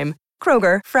every time.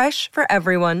 Kroger, fresh for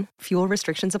everyone. Fuel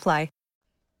restrictions apply.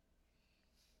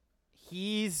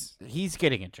 He's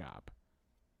getting a job.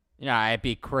 I'd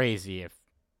be crazy if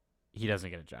he doesn't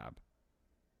get a job.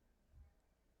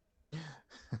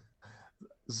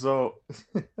 So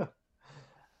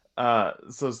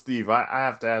Steve, I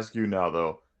have to ask you now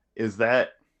though, is that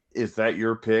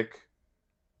your pick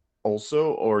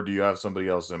also, or do you have somebody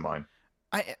else in mind?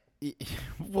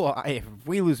 If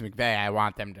we lose McVay, I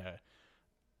want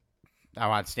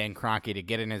Stan Kroenke to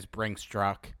get in his Brinks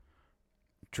truck,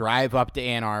 drive up to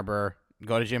Ann Arbor,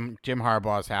 go to Jim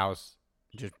Harbaugh's house,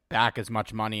 just back as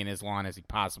much money in his lawn as he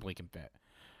possibly can fit.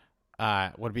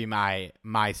 Would be my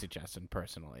suggestion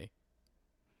personally.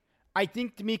 I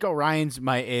think DeMeco Ryans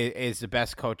is the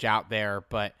best coach out there,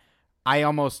 but I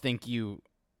almost think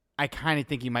I kind of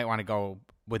think you might want to go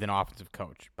with an offensive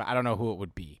coach, but I don't know who it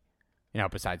would be,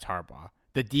 besides Harbaugh.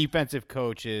 The defensive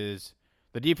coaches,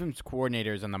 the defense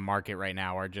coordinators on the market right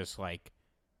now are just like,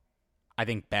 I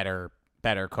think better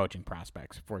coaching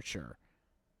prospects for sure.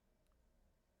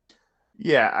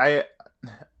 Yeah,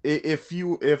 if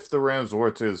the Rams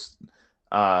were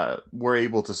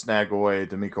able to snag away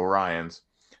DeMeco Ryans,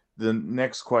 the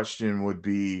next question would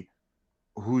be,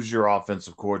 who's your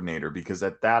offensive coordinator? Because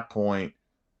at that point,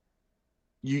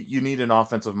 you need an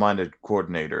offensive-minded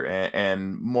coordinator,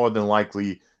 and more than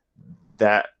likely,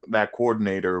 that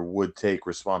coordinator would take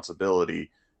responsibility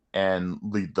and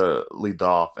lead the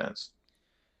offense.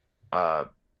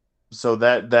 So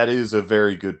that is a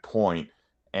very good point.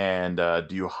 And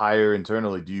do you hire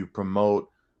internally? Do you promote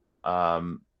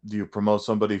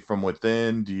somebody from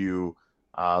within? Do you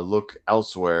look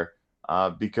elsewhere?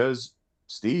 Because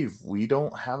Steve, we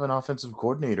don't have an offensive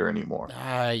coordinator anymore.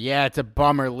 Yeah, it's a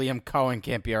bummer. Liam Cohen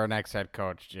can't be our next head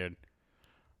coach, dude.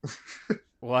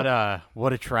 What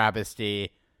a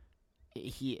travesty.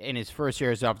 He in his first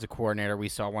year as offensive coordinator, we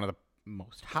saw one of the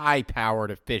most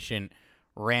high-powered, efficient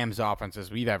Rams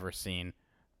offenses we've ever seen.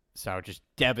 So just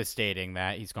devastating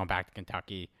that he's going back to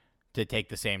Kentucky to take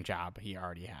the same job he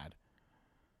already had.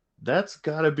 That's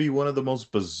got to be one of the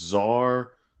most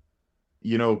bizarre,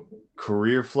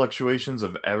 career fluctuations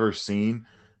I've ever seen.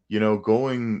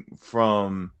 Going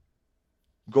from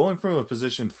a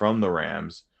position from the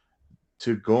Rams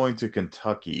to going to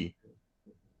Kentucky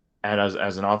and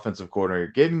as an offensive coordinator,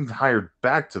 getting hired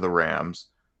back to the Rams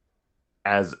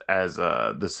as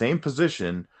the same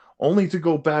position, only to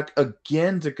go back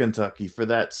again to Kentucky for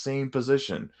that same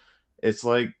position. It's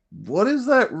like, what does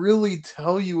that really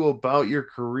tell you about your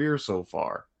career so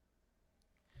far?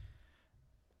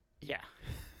 Yeah.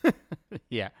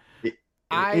 Yeah.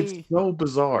 It's so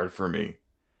bizarre for me.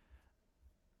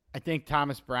 I think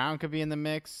Thomas Brown could be in the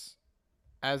mix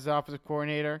as the offensive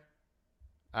coordinator.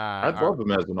 I'd love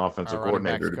him as an offensive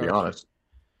coordinator, to be honest.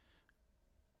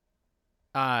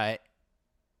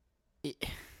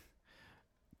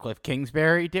 Cliff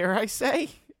Kingsbury, dare I say,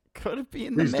 could be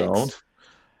in the mix.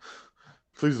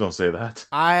 Please don't say that.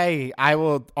 I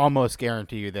will almost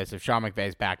guarantee you this: if Sean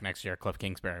McVay's back next year, Cliff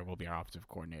Kingsbury will be our offensive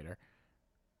coordinator.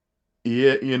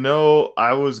 Yeah,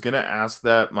 I was gonna ask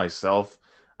that myself.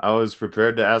 I was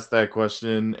prepared to ask that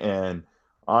question, and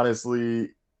honestly,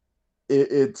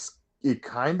 it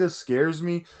kind of scares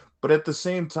me. But at the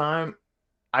same time,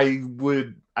 I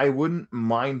wouldn't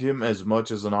mind him as much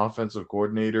as an offensive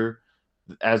coordinator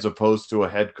as opposed to a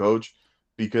head coach,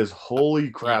 because holy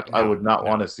crap, I would not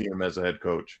want to see him as a head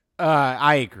coach.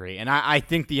 I agree, and I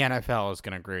think the NFL is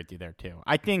going to agree with you there too.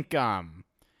 I think,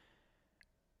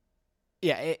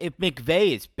 if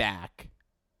McVay is back,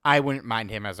 I wouldn't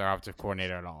mind him as our offensive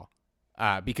coordinator at all,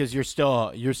 because you're still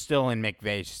in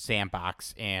McVay's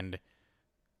sandbox, and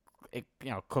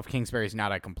Cliff Kingsbury is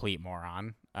not a complete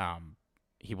moron.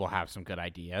 He will have some good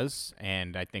ideas,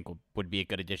 and I think would be a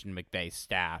good addition to McVay's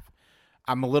staff.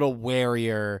 I'm a little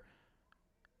warier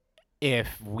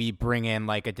if we bring in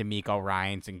like a DeMeco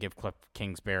Ryans and give Cliff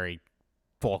Kingsbury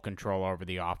full control over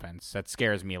the offense. That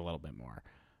scares me a little bit more.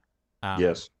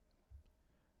 Yes.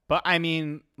 But I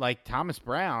mean, like Thomas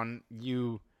Brown,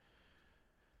 you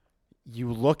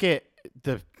look at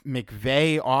the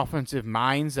McVay offensive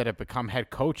minds that have become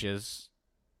head coaches,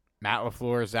 Matt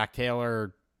LaFleur, Zach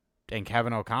Taylor, and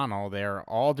Kevin O'Connell, they're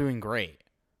all doing great.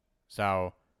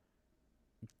 So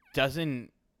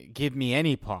doesn't give me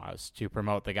any pause to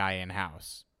promote the guy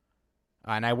in-house.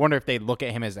 And I wonder if they'd look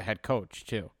at him as a head coach,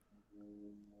 too.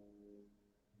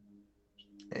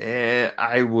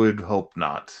 I would hope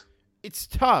not. It's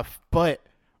tough, but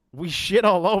we shit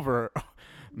all over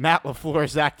Matt LaFleur,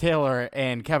 Zach Taylor,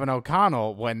 and Kevin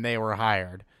O'Connell when they were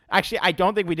hired. Actually, I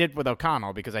don't think we did with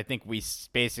O'Connell, because I think we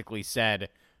basically said,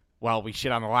 well, we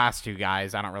shit on the last two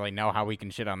guys. I don't really know how we can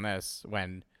shit on this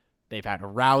when they've had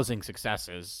rousing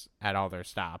successes at all their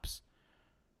stops.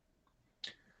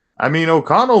 I mean,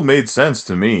 O'Connell made sense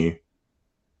to me.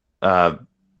 I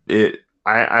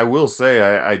will say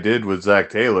I did with Zach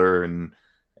Taylor and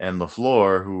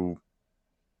LaFleur, who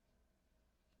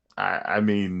I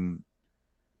mean,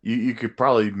 you could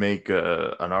probably make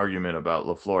an argument about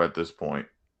LaFleur at this point.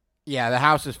 Yeah, the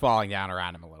house is falling down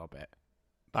around him a little bit,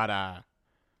 but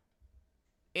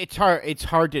it's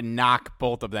hard to knock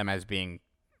both of them as being.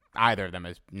 Either of them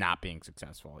as not being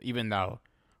successful, even though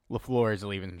LaFleur is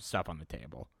leaving some stuff on the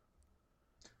table.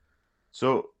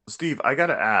 So, Steve, I got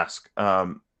to ask,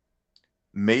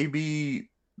 maybe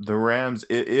the Rams,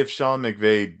 if Sean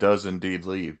McVay does indeed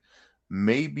leave,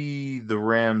 maybe the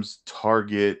Rams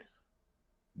target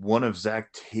one of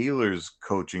Zach Taylor's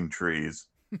coaching trees.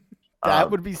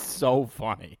 That would be so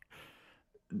funny.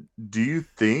 Do you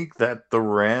think that the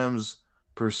Rams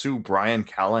pursue Brian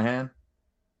Callahan?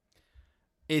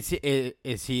 Is he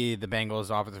the Bengals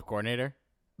offensive coordinator?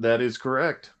 That is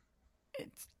correct.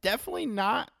 It's definitely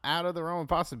not out of the realm of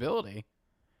possibility.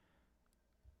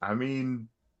 I mean,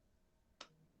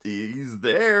 he's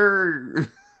there.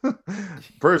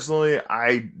 Personally,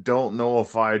 I don't know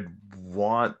if I'd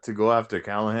want to go after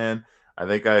Callahan. I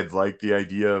think I'd like the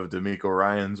idea of DeMeco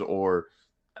Ryans, or,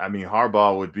 I mean,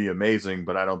 Harbaugh would be amazing,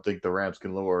 but I don't think the Rams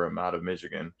can lure him out of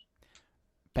Michigan.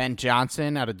 Ben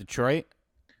Johnson out of Detroit,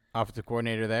 offensive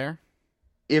coordinator there.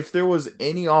 If there was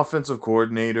any offensive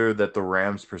coordinator that the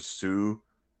Rams pursue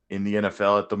in the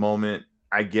NFL at the moment,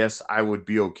 I guess I would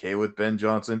be okay with Ben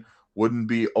Johnson. Wouldn't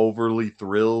be overly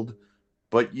thrilled,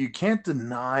 but you can't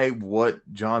deny what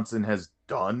Johnson has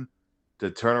done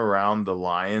to turn around the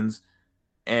Lions.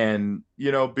 And,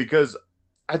 because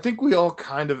I think we all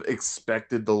kind of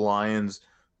expected the Lions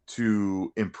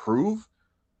to improve.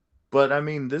 But, I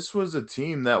mean, this was a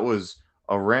team that was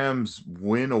a Rams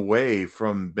win away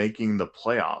from making the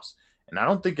playoffs. And I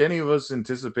don't think any of us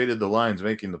anticipated the Lions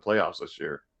making the playoffs this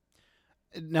year.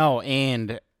 No,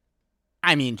 and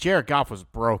I mean, Jared Goff was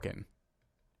broken.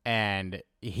 And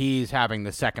he's having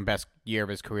the second best year of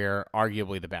his career,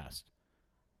 arguably the best.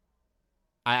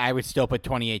 I would still put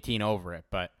 2018 over it,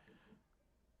 but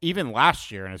even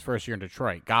last year in his first year in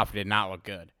Detroit, Goff did not look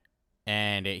good.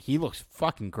 And he looks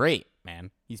fucking great, man.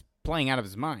 He's playing out of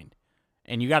his mind.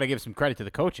 And you got to give some credit to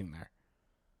the coaching there.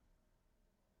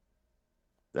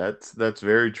 That's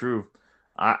very true.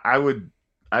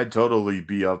 I'd totally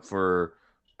be up for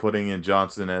putting in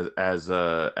Johnson as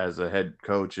a head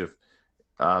coach. If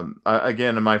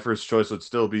again, my first choice would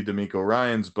still be DeMeco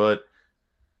Ryans, but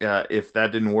if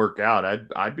that didn't work out,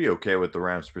 I'd be okay with the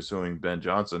Rams pursuing Ben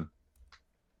Johnson.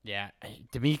 Yeah,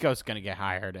 DeMeco's going to get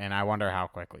hired, and I wonder how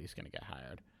quickly he's going to get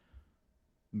hired.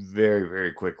 very,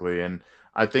 very quickly. And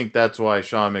I think that's why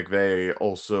Sean McVay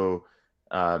also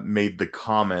made the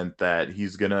comment that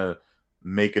he's going to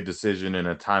make a decision in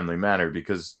a timely manner,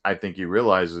 because I think he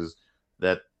realizes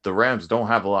that the Rams don't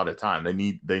have a lot of time.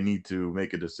 They need to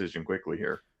make a decision quickly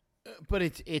here. But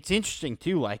it's interesting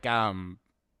too. Like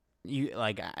you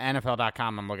like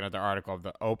NFL.com. I'm looking at the article of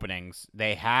the openings.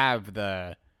 They have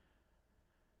the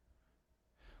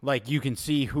like you can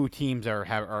see who teams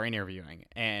are interviewing,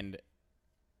 and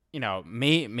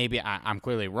maybe I'm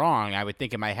clearly wrong. I would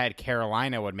think in my head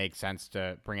Carolina would make sense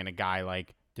to bring in a guy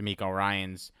like DeMeco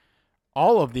Ryans.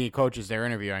 All of the coaches they're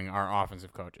interviewing are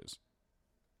offensive coaches.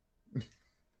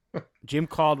 Jim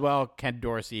Caldwell, Ken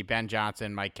Dorsey, Ben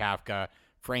Johnson, Mike Kafka,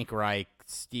 Frank Reich,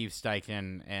 Steve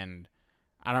Steichen, and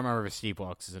I don't remember if Steve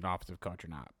Wilkes is an offensive coach or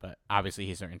not, but obviously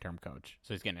he's their interim coach,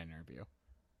 so he's getting an interview.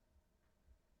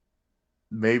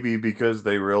 Maybe because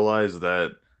they realize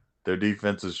that their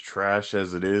defense is trash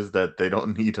as it is, that they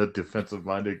don't need a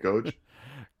defensive-minded coach.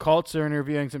 Colts are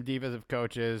interviewing some defensive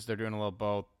coaches. They're doing a little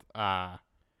both.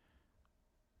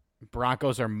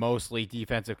 Broncos are mostly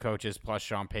defensive coaches plus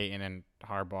Sean Payton and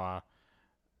Harbaugh.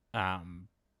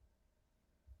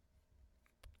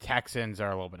 Texans are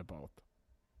a little bit of both.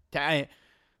 DeMeco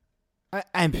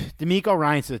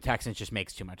Ryans to the Texans just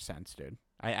makes too much sense, dude.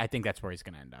 I think that's where he's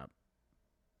going to end up.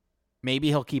 Maybe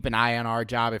he'll keep an eye on our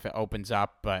job if it opens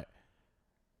up, but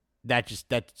that just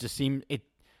seems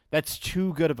that's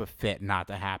too good of a fit not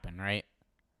to happen, right?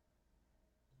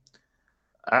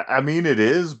 I mean, it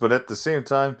is, but at the same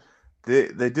time,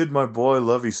 they did my boy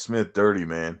Lovie Smith dirty,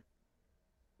 man.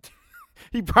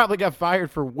 He probably got fired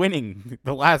for winning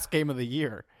the last game of the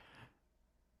year.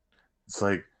 It's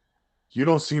like, you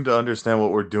don't seem to understand what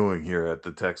we're doing here at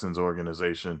the Texans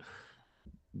organization.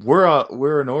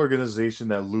 We're an organization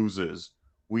that loses.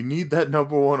 We need that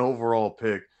number 1 overall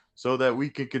pick so that we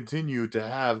can continue to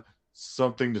have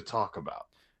something to talk about.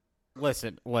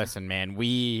 Listen, man.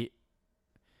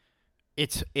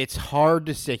 It's hard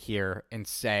to sit here and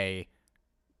say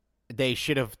they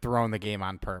should have thrown the game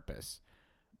on purpose.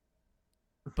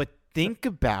 But think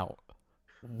about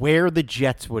where the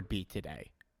Jets would be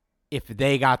today if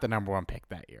they got the number 1 pick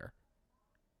that year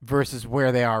versus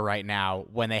where they are right now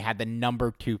when they had the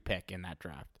number 2 pick in that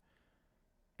draft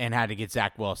and had to get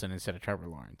Zach Wilson instead of Trevor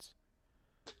Lawrence.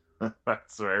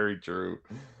 That's very true.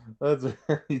 That's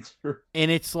very true. And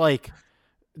it's like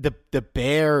the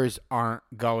Bears aren't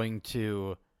going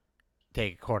to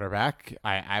take a quarterback.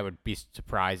 I would be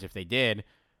surprised if they did.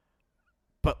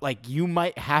 But, like, you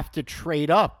might have to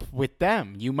trade up with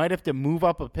them. You might have to move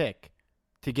up a pick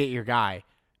to get your guy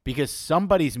because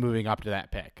somebody's moving up to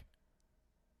that pick.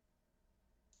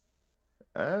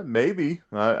 Maybe.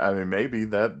 I mean, maybe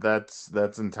that's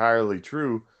entirely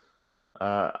true.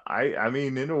 I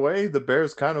mean, in a way, the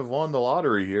Bears kind of won the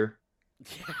lottery here.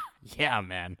 Yeah,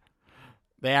 man.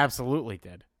 They absolutely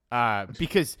did.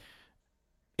 Because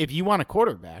if you want a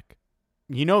quarterback,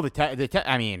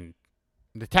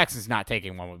 the Texans not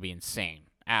taking one would be insane.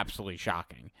 Absolutely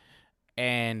shocking.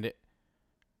 And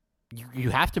you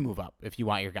have to move up if you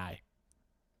want your guy.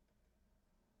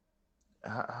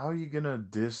 How are you going to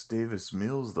diss Davis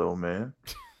Mills, though, man?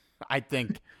 I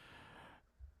think,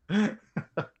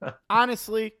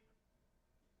 honestly,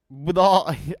 with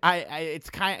all, I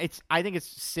think it's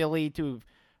silly to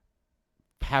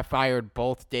have fired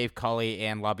both Dave Culley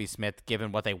and Lovie Smith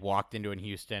given what they walked into in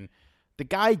Houston. The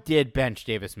guy did bench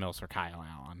Davis Mills for Kyle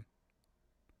Allen.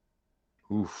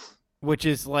 Oof. Which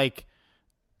is like,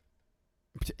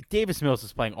 Davis Mills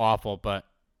is playing awful, but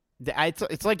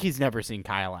it's like he's never seen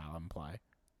Kyle Allen play.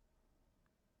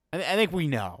 I think we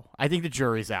know. I think the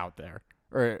jury's out there.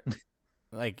 Or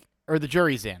the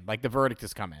jury's in. Like, the verdict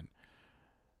has come in.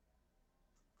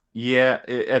 Yeah,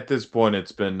 at this point,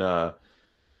 it's been,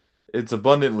 it's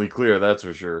abundantly clear, that's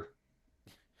for sure.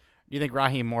 You think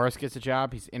Raheem Morris gets a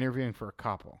job? He's interviewing for a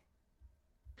couple.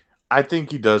 I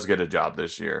think he does get a job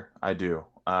this year. I do.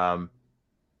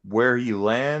 Where he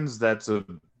lands, that's a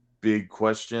big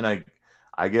question.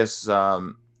 I guess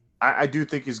I do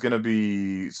think he's going to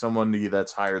be someone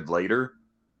that's hired later.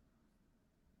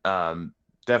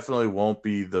 Definitely won't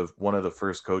be one of the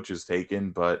first coaches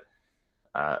taken, but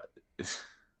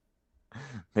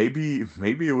maybe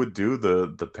it would do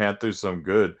the Panthers some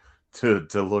good to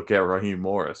look at Raheem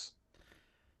Morris.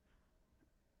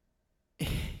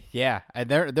 Yeah,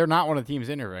 they're not one of the teams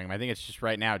interviewing him. I think it's just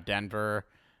right now Denver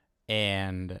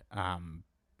and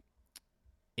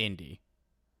Indy.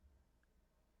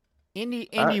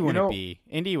 Indy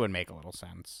would make a little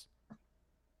sense.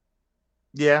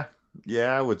 Yeah,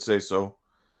 I would say so.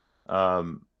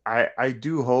 I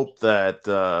do hope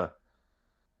that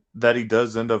that he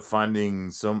does end up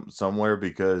finding somewhere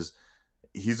because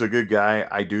he's a good guy.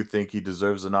 I do think he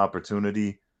deserves an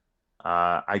opportunity.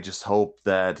 I just hope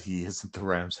that he isn't the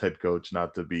Rams head coach,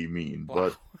 not to be mean,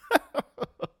 Wow.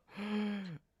 but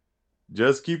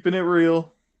just keeping it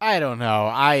real. I don't know.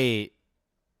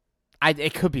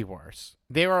 It could be worse.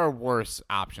 There are worse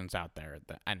options out there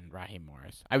than Raheem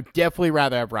Morris. I would definitely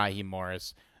rather have Raheem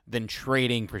Morris than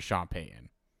trading for Sean Payton.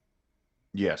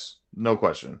 Yes, no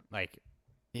question. Like,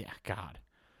 yeah, God.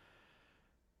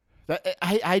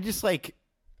 I just like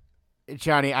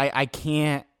Johnny. I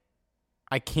can't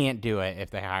do it if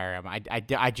they hire him.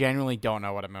 I genuinely don't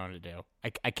know what I'm going to do.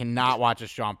 I cannot watch a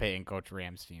Sean Payton coach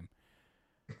Rams team.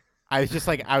 I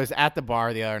was at the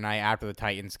bar the other night after the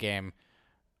Titans game,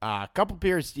 a couple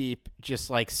beers deep, just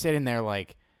like sitting there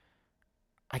like,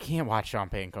 I can't watch Sean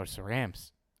Payton coach the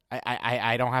Rams.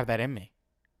 I don't have that in me.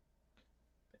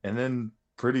 And then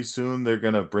pretty soon they're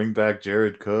gonna bring back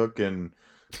Jared Cook and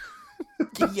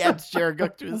Yeah, it's Jared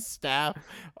Cook to his staff.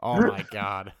 Oh my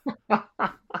God.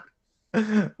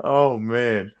 oh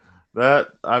man.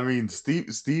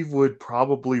 Steve would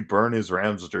probably burn his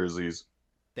Rams jerseys.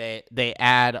 They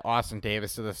add Austin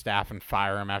Davis to the staff and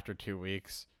fire him after 2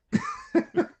 weeks.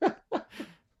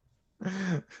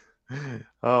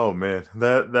 Oh man,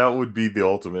 that would be the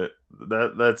ultimate.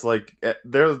 That's like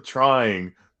they're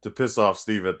trying to piss off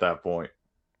Steve at that point.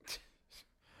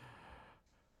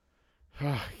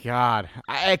 Oh God,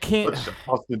 I can't.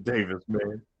 Austin Davis,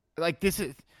 man. Like this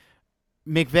is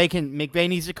McVay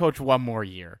needs to coach one more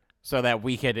year so that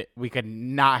we could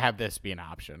not have this be an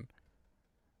option.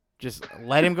 Just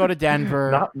let him go to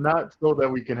Denver. Not so that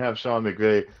we can have Sean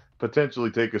McVay potentially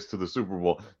take us to the Super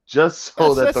Bowl, just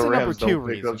so that the Rams don't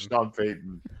pick up Sean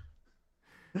Payton.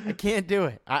 I can't do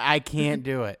it. I can't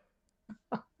do it.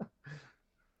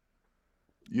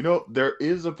 You know, there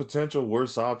is a potential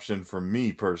worse option for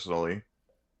me personally.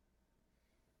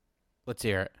 Let's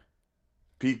hear it.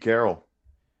 Pete Carroll.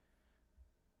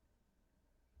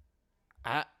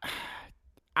 Well,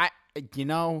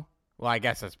 I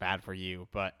guess that's bad for you,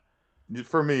 but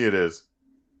For me, it is.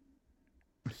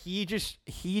 he just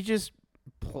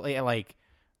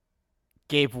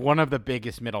gave one of the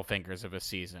biggest middle fingers of a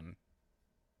season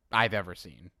I've ever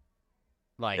seen.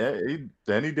 Like, Yeah, he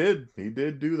did. He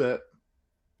did do that.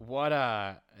 what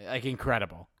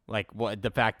incredible. Like, what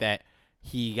the fact that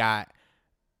he got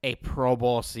a Pro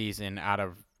Bowl season out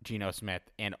of Geno Smith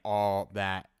and all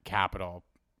that capital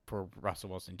for Russell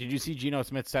Wilson. Did you see Geno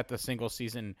Smith set the single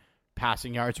season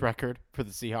passing yards record for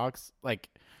the Seahawks? Like,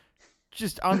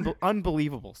 just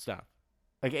unbelievable stuff.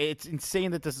 Like, it's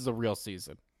insane that this is a real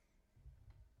season.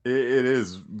 It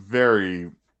is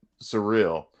very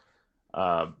surreal.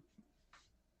 I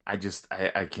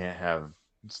can't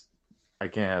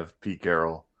have Pete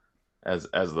Carroll as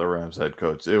the Rams head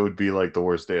coach. It would be like the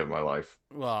worst day of my life.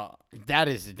 Well, that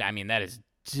is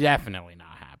definitely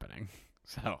not happening.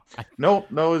 So No,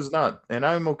 it's not, and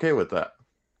I'm okay with that.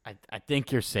 I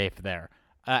think you're safe there.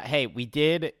 Hey, we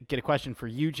did get a question for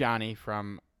you, Johnny,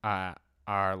 from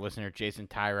our listener, Jason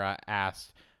Tyra,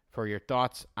 asked for your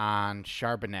thoughts on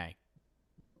Charbonnet.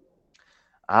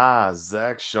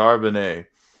 Zach Charbonnet.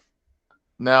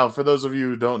 Now, for those of you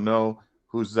who don't know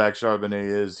who Zach Charbonnet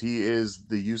is, he is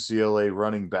the UCLA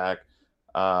running back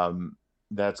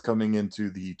that's coming into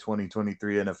the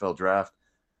 2023 NFL Draft.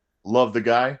 Love the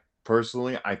guy,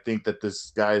 personally. I think that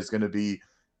this guy is going to be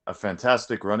a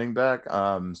fantastic running back.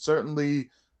 Certainly,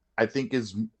 I think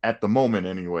is at the moment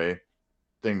anyway,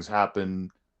 things happen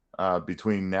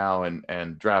between now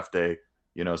and draft day.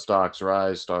 You know, stocks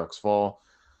rise, stocks fall.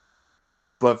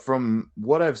 But from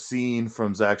what I've seen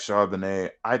from Zach Charbonnet,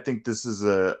 I think this is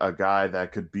a guy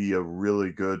that could be a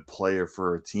really good player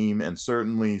for a team, and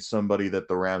certainly somebody that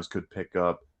the Rams could pick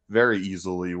up very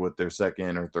easily with their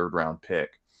second or third round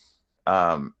pick.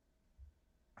 I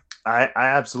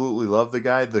absolutely love the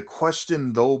guy. The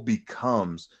question, though,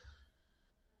 becomes,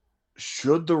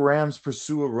 should the Rams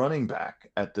pursue a running back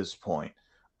at this point?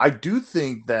 I do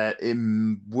think that it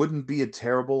wouldn't be a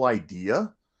terrible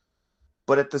idea.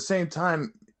 But at the same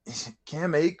time,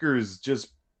 Cam Akers just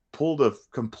pulled a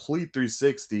complete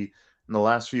 360 in the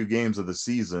last few games of the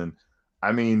season.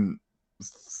 I mean,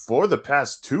 for the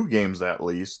past 2 games at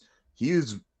least, he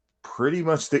is pretty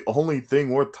much the only thing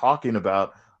worth talking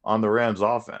about on the Rams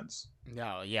offense.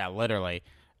 No, yeah, literally.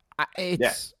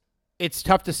 It's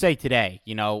tough to say today.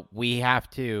 You know, we have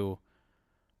to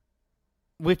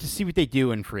see what they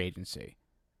do in free agency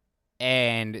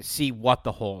and see what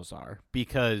the holes are,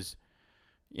 because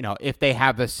you know, if they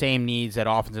have the same needs at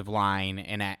offensive line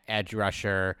and at edge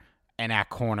rusher and at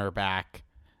cornerback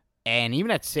and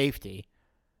even at safety,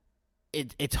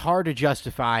 it's hard to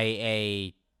justify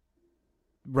a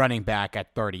running back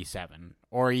at 37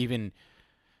 or even,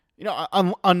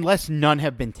 unless none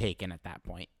have been taken at that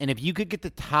point. And if you could get the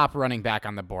top running back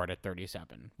on the board at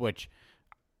 37, which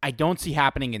I don't see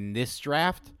happening in this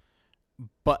draft,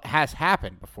 but has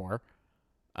happened before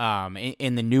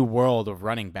in the new world of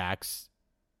running backs,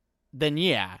 then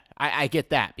yeah, I get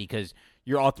that because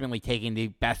you're ultimately taking the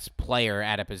best player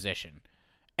at a position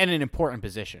and an important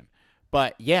position.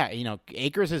 But yeah,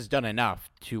 Akers has done enough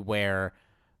to where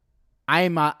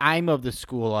I'm of the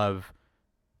school of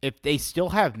if they still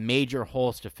have major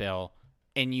holes to fill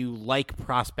and you like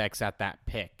prospects at that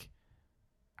pick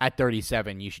at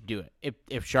 37, you should do it.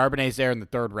 If Charbonnet's there in the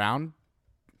third round,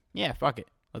 yeah, fuck it.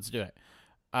 Let's do it.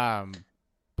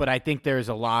 But I think there's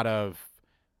a lot of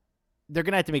they're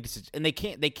gonna have to make decisions, and they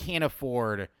can't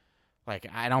afford. Like,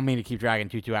 I don't mean to keep dragging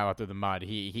Tutu out through the mud.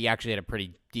 He actually had a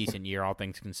pretty decent year, all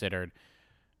things considered.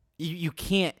 You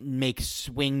can't make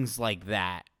swings like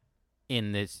that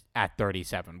in this at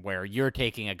 37, where you're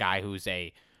taking a guy who's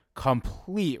a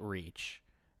complete reach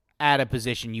at a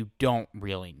position you don't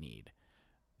really need.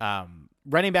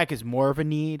 Running back is more of a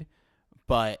need,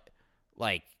 but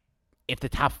like if the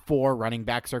top 4 running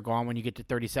backs are gone when you get to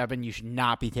 37, you should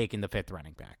not be taking the 5th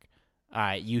running back.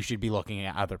 You should be looking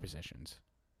at other positions.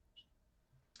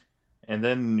 And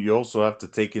then you also have to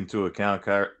take into account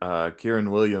Kieran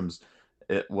Williams.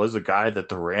 It was a guy that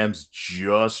the Rams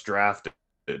just drafted.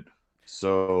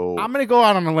 So I'm going to go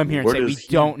out on a limb here and say we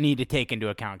don't need to take into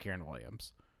account Kieran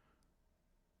Williams.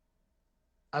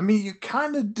 I mean, you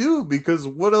kind of do, because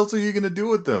what else are you going to do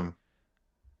with them?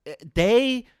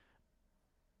 They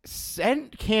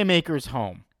sent Cam Akers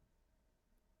home.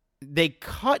 They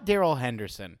cut Darrell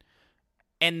Henderson.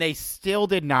 And they still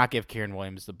did not give Kieran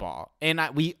Williams the ball. And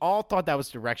we all thought that was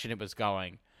the direction it was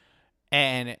going.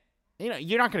 And,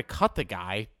 you're not going to cut the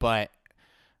guy, but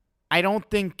I don't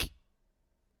think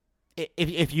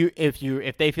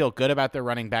if they feel good about their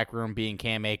running back room being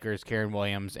Cam Akers, Kieran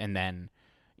Williams, and then,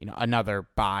 another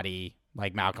body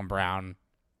like Malcolm Brown,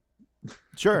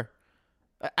 sure.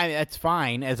 I mean, that's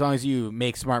fine as long as you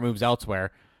make smart moves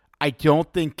elsewhere. I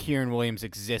don't think Kieran Williams'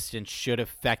 existence should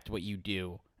affect what you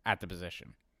do at the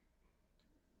position.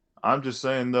 I'm just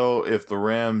saying, though, if the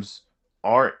Rams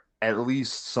are at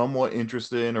least somewhat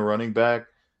interested in a running back,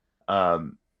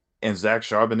 and Zach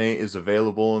Charbonnet is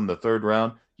available in the 3rd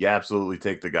round, you absolutely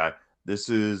take the guy. This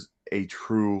is a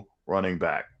true running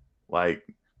back. Like,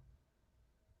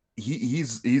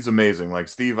 he's amazing. Like,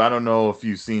 Steve, I don't know if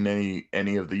you've seen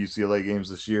any of the UCLA games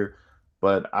this year,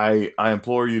 but I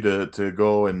implore you to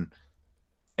go and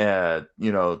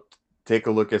take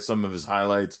a look at some of his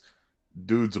highlights.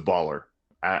 Dude's a baller.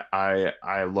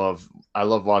 I love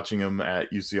watching him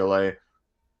at UCLA.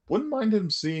 Wouldn't mind him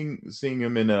seeing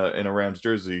him in a Rams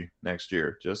jersey next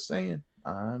year. Just saying.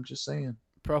 I'm just saying.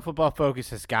 Pro Football Focus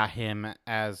has got him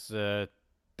as a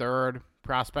 3rd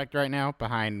prospect right now,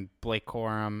 behind Blake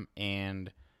Corum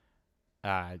and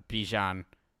Bijan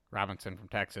Robinson from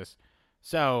Texas.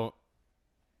 So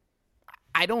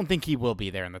I don't think he will be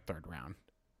there in the 3rd round.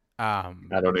 I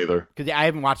don't either, because I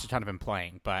haven't watched a ton of him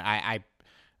playing, but I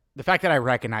the fact that I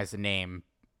recognize the name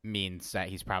means that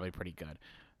he's probably pretty good.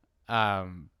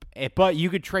 But you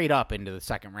could trade up into the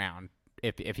 2nd round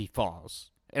if he falls,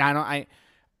 and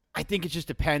I think it just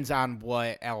depends on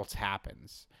what else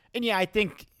happens. And yeah, I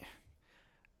think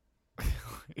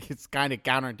it's kind of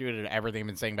counterintuitive to everything I've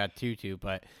been saying about Tutu,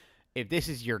 but if this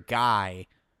is your guy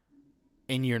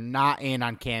and you're not in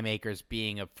on Cam Akers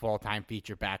being a full-time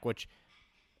feature back, which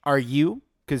are you?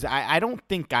 Because I don't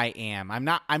think I am. I'm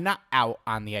not out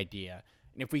on the idea.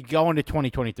 And if we go into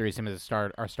 2023 as him as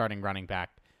our starting running back,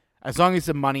 as long as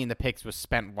the money and the picks was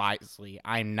spent wisely,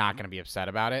 I'm not going to be upset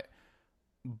about it.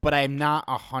 But I'm not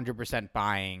 100%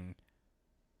 buying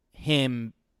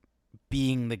him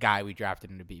being the guy we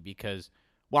drafted him to be, because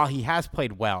while he has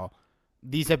played well,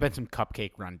 these have been some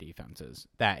cupcake run defenses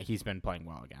that he's been playing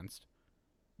well against.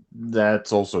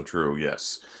 That's also true,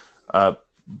 yes.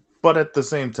 But at the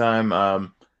same time,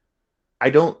 I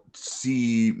don't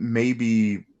see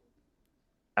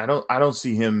I don't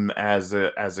see him as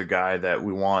a guy that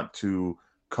we want to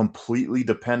completely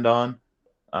depend on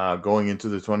going into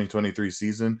the 2023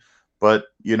 season. But,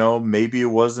 maybe it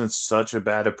wasn't such a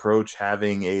bad approach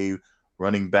having a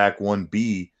running back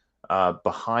 1B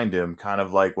behind him, kind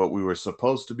of like what we were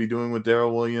supposed to be doing with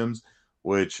Darrell Williams,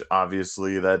 which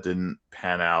obviously that didn't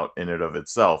pan out in and of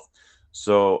itself.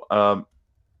 So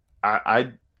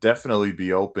I'd definitely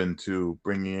be open to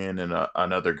bringing in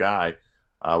another guy,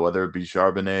 whether it be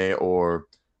Charbonnet or,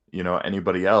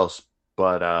 anybody else.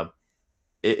 But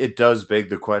it does beg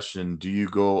the question, do you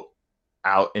go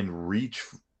out and reach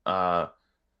for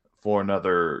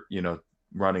another,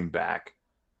 running back?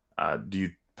 Do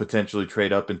you potentially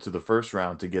trade up into the first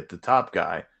round to get the top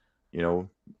guy?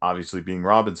 Obviously being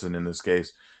Robinson in this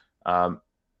case. I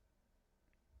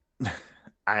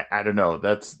don't know.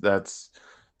 That's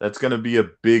going to be a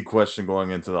big question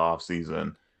going into the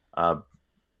offseason.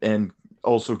 And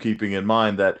also keeping in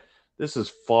mind that this is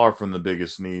far from the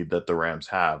biggest need that the Rams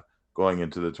have going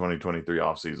into the 2023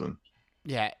 offseason.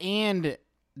 Yeah, and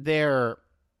there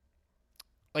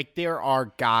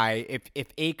are if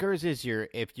Akers is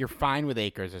if you're fine with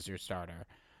Akers as your starter,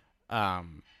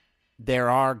 there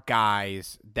are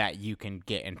guys that you can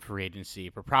get in free agency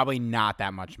for probably not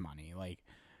that much money. Like,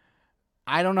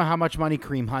 I don't know how much money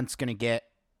Kareem Hunt's going to get.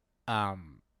 I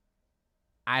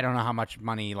don't know how much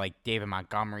money like David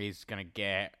Montgomery is going to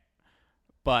get.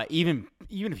 But even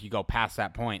if you go past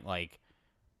that point, like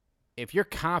if you're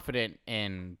confident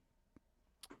in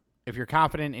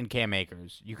Cam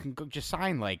Akers, you can go just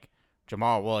sign like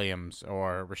Jamal Williams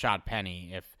or Rashad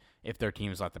Penny if their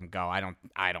teams let them go.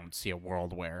 I don't see a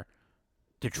world where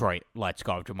Detroit lets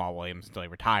go of Jamal Williams until he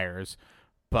retires.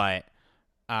 But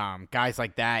guys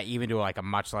like that, even to like a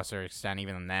much lesser extent,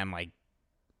 even than them, like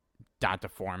Donta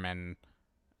Foreman,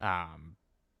 some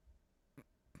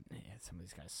of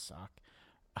these guys suck.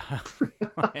 I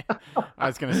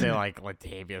was gonna say like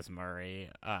Latavius Murray,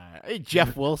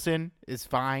 Jeff Wilson is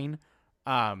fine.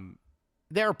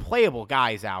 There are playable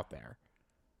guys out there,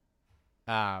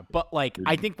 but like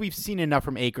I think we've seen enough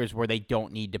from Akers where they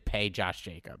don't need to pay Josh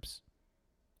Jacobs,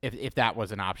 if that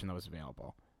was an option that was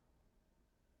available.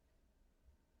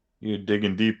 You're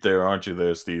digging deep there, aren't you,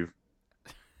 there, Steve?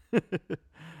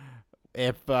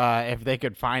 If they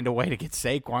could find a way to get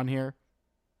Saquon here.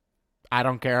 I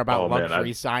don't care about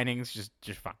luxury signings.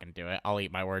 Just fucking do it. I'll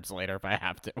eat my words later if I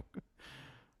have to.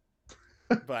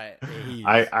 But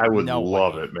I would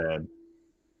love it, man.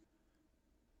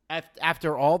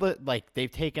 After all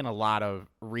they've taken a lot of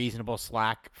reasonable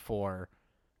slack for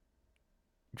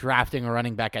drafting a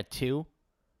running back at 2.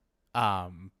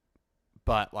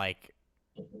 But like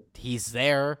he's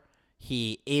there.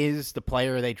 He is the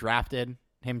player they drafted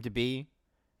him to be.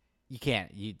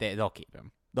 They'll keep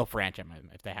him. They'll franchise him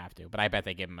if they have to, but I bet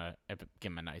they give him a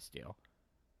nice deal.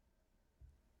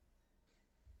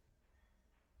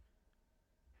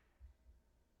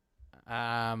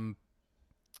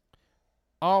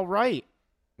 All right.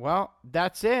 Well,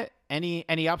 that's it.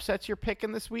 Any upsets you're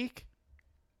picking this week?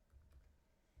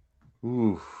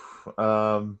 Ooh.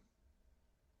 I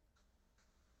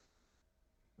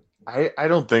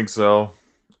don't think so.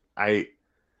 I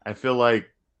feel like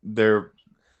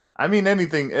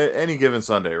any given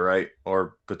Sunday, right?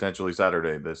 Or potentially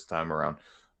Saturday this time around.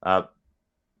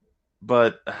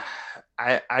 But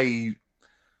I'd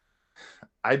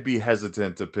be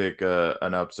hesitant to pick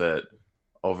an upset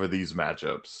over these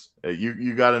matchups.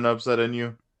 You got an upset in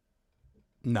you?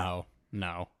 No.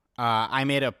 I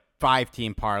made a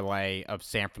 5-team parlay of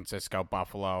San Francisco,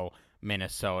 Buffalo,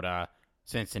 Minnesota,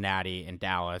 Cincinnati, and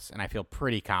Dallas, and I feel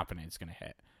pretty confident it's going to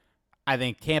hit. I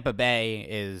think Tampa Bay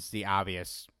is the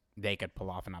obvious. They could pull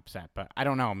off an upset, but I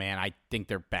don't know, man. I think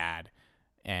they're bad,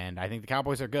 and I think the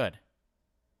Cowboys are good.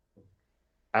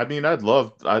 I mean, I'd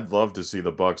love to see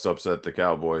the Bucs upset the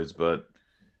Cowboys, but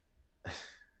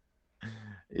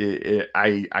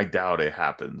I doubt it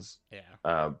happens.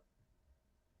 Yeah.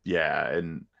 Yeah,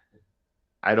 and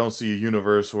I don't see a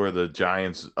universe where the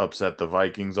Giants upset the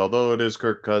Vikings, although it is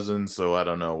Kirk Cousins, so I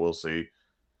don't know. We'll see.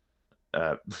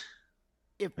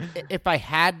 If I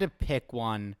had to pick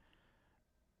one,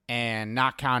 and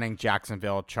not counting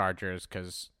Jacksonville Chargers,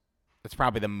 because it's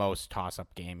probably the most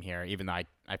toss-up game here, even though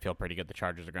I feel pretty good the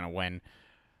Chargers are going to win.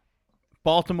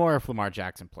 Baltimore, if Lamar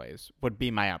Jackson plays, would be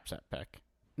my upset pick.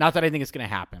 Not that I think it's going to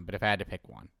happen, but if I had to pick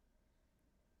one.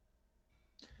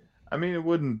 I mean, it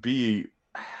wouldn't be...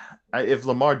 If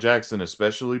Lamar Jackson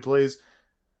especially plays,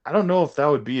 I don't know if that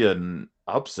would be an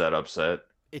upset.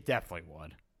 It definitely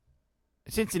would.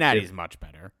 Cincinnati's much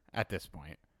better at this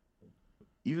point.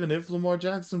 Even if Lamar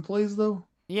Jackson plays, though?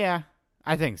 Yeah,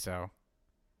 I think so.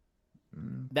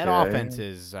 Okay. That offense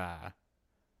is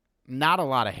not a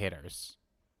lot of hitters.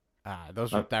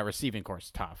 That receiving core is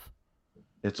tough.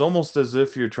 It's almost as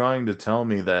if you're trying to tell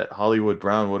me that Hollywood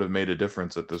Brown would have made a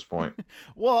difference at this point.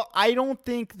 Well, I don't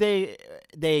think they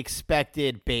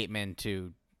expected Bateman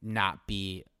to not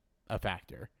be a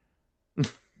factor.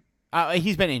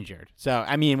 He's been injured. So,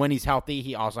 I mean, when he's healthy,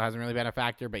 he also hasn't really been a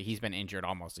factor, but he's been injured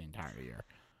almost the entire year.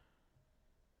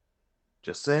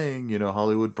 Just saying,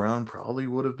 Hollywood Brown probably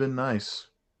would have been nice.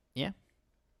 Yeah.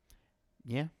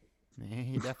 Yeah,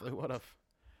 he definitely would have.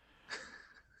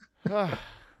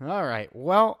 All right.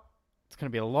 Well, it's going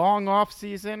to be a long off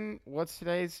season. What's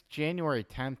today's? January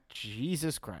 10th.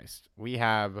 Jesus Christ. We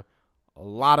have a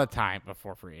lot of time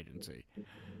before free agency.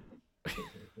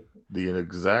 The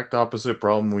exact opposite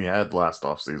problem we had last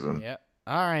offseason. Yep.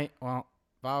 All right. Well,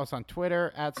 follow us on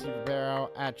Twitter,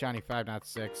 @SteveBarrow,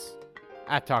 @Johnny506,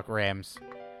 @TalkRams.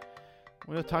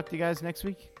 We'll talk to you guys next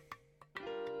week.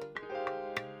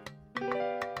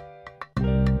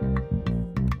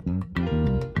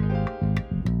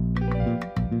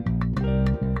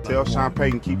 Tell Sean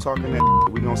Payton, keep talking that.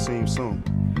 We gonna see him soon.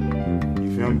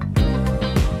 You feel me?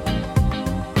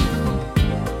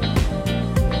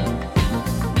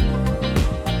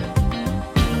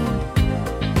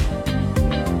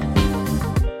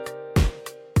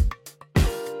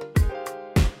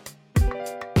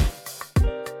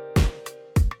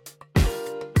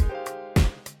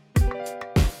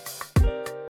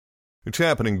 It's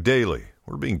happening daily.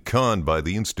 We're being conned by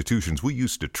the institutions we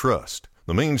used to trust.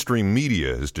 The mainstream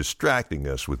media is distracting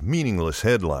us with meaningless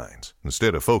headlines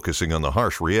instead of focusing on the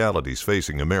harsh realities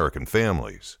facing American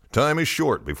families. Time is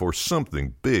short before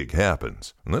something big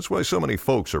happens, and that's why so many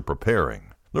folks are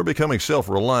preparing. They're becoming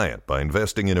self-reliant by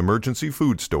investing in emergency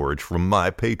food storage from My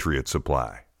Patriot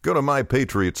Supply. Go to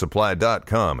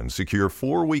MyPatriotSupply.com and secure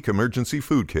 4-week emergency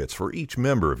food kits for each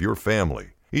member of your family.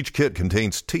 Each kit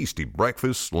contains tasty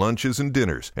breakfasts, lunches, and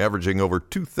dinners, averaging over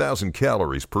 2,000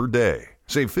 calories per day.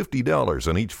 Save $50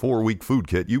 on each 4-week food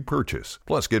kit you purchase.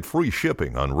 Plus, get free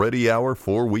shipping on Ready Hour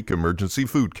 4-week emergency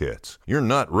food kits. You're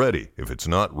not ready if it's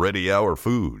not Ready Hour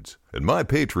Foods. At My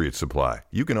Patriot Supply,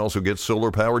 you can also get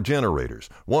solar power generators,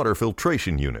 water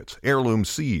filtration units, heirloom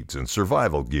seeds, and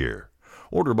survival gear.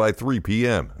 Order by 3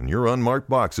 p.m. and your unmarked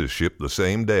boxes ship the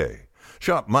same day.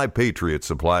 Shop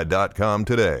MyPatriotSupply.com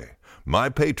today.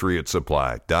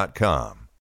 MyPatriotSupply.com.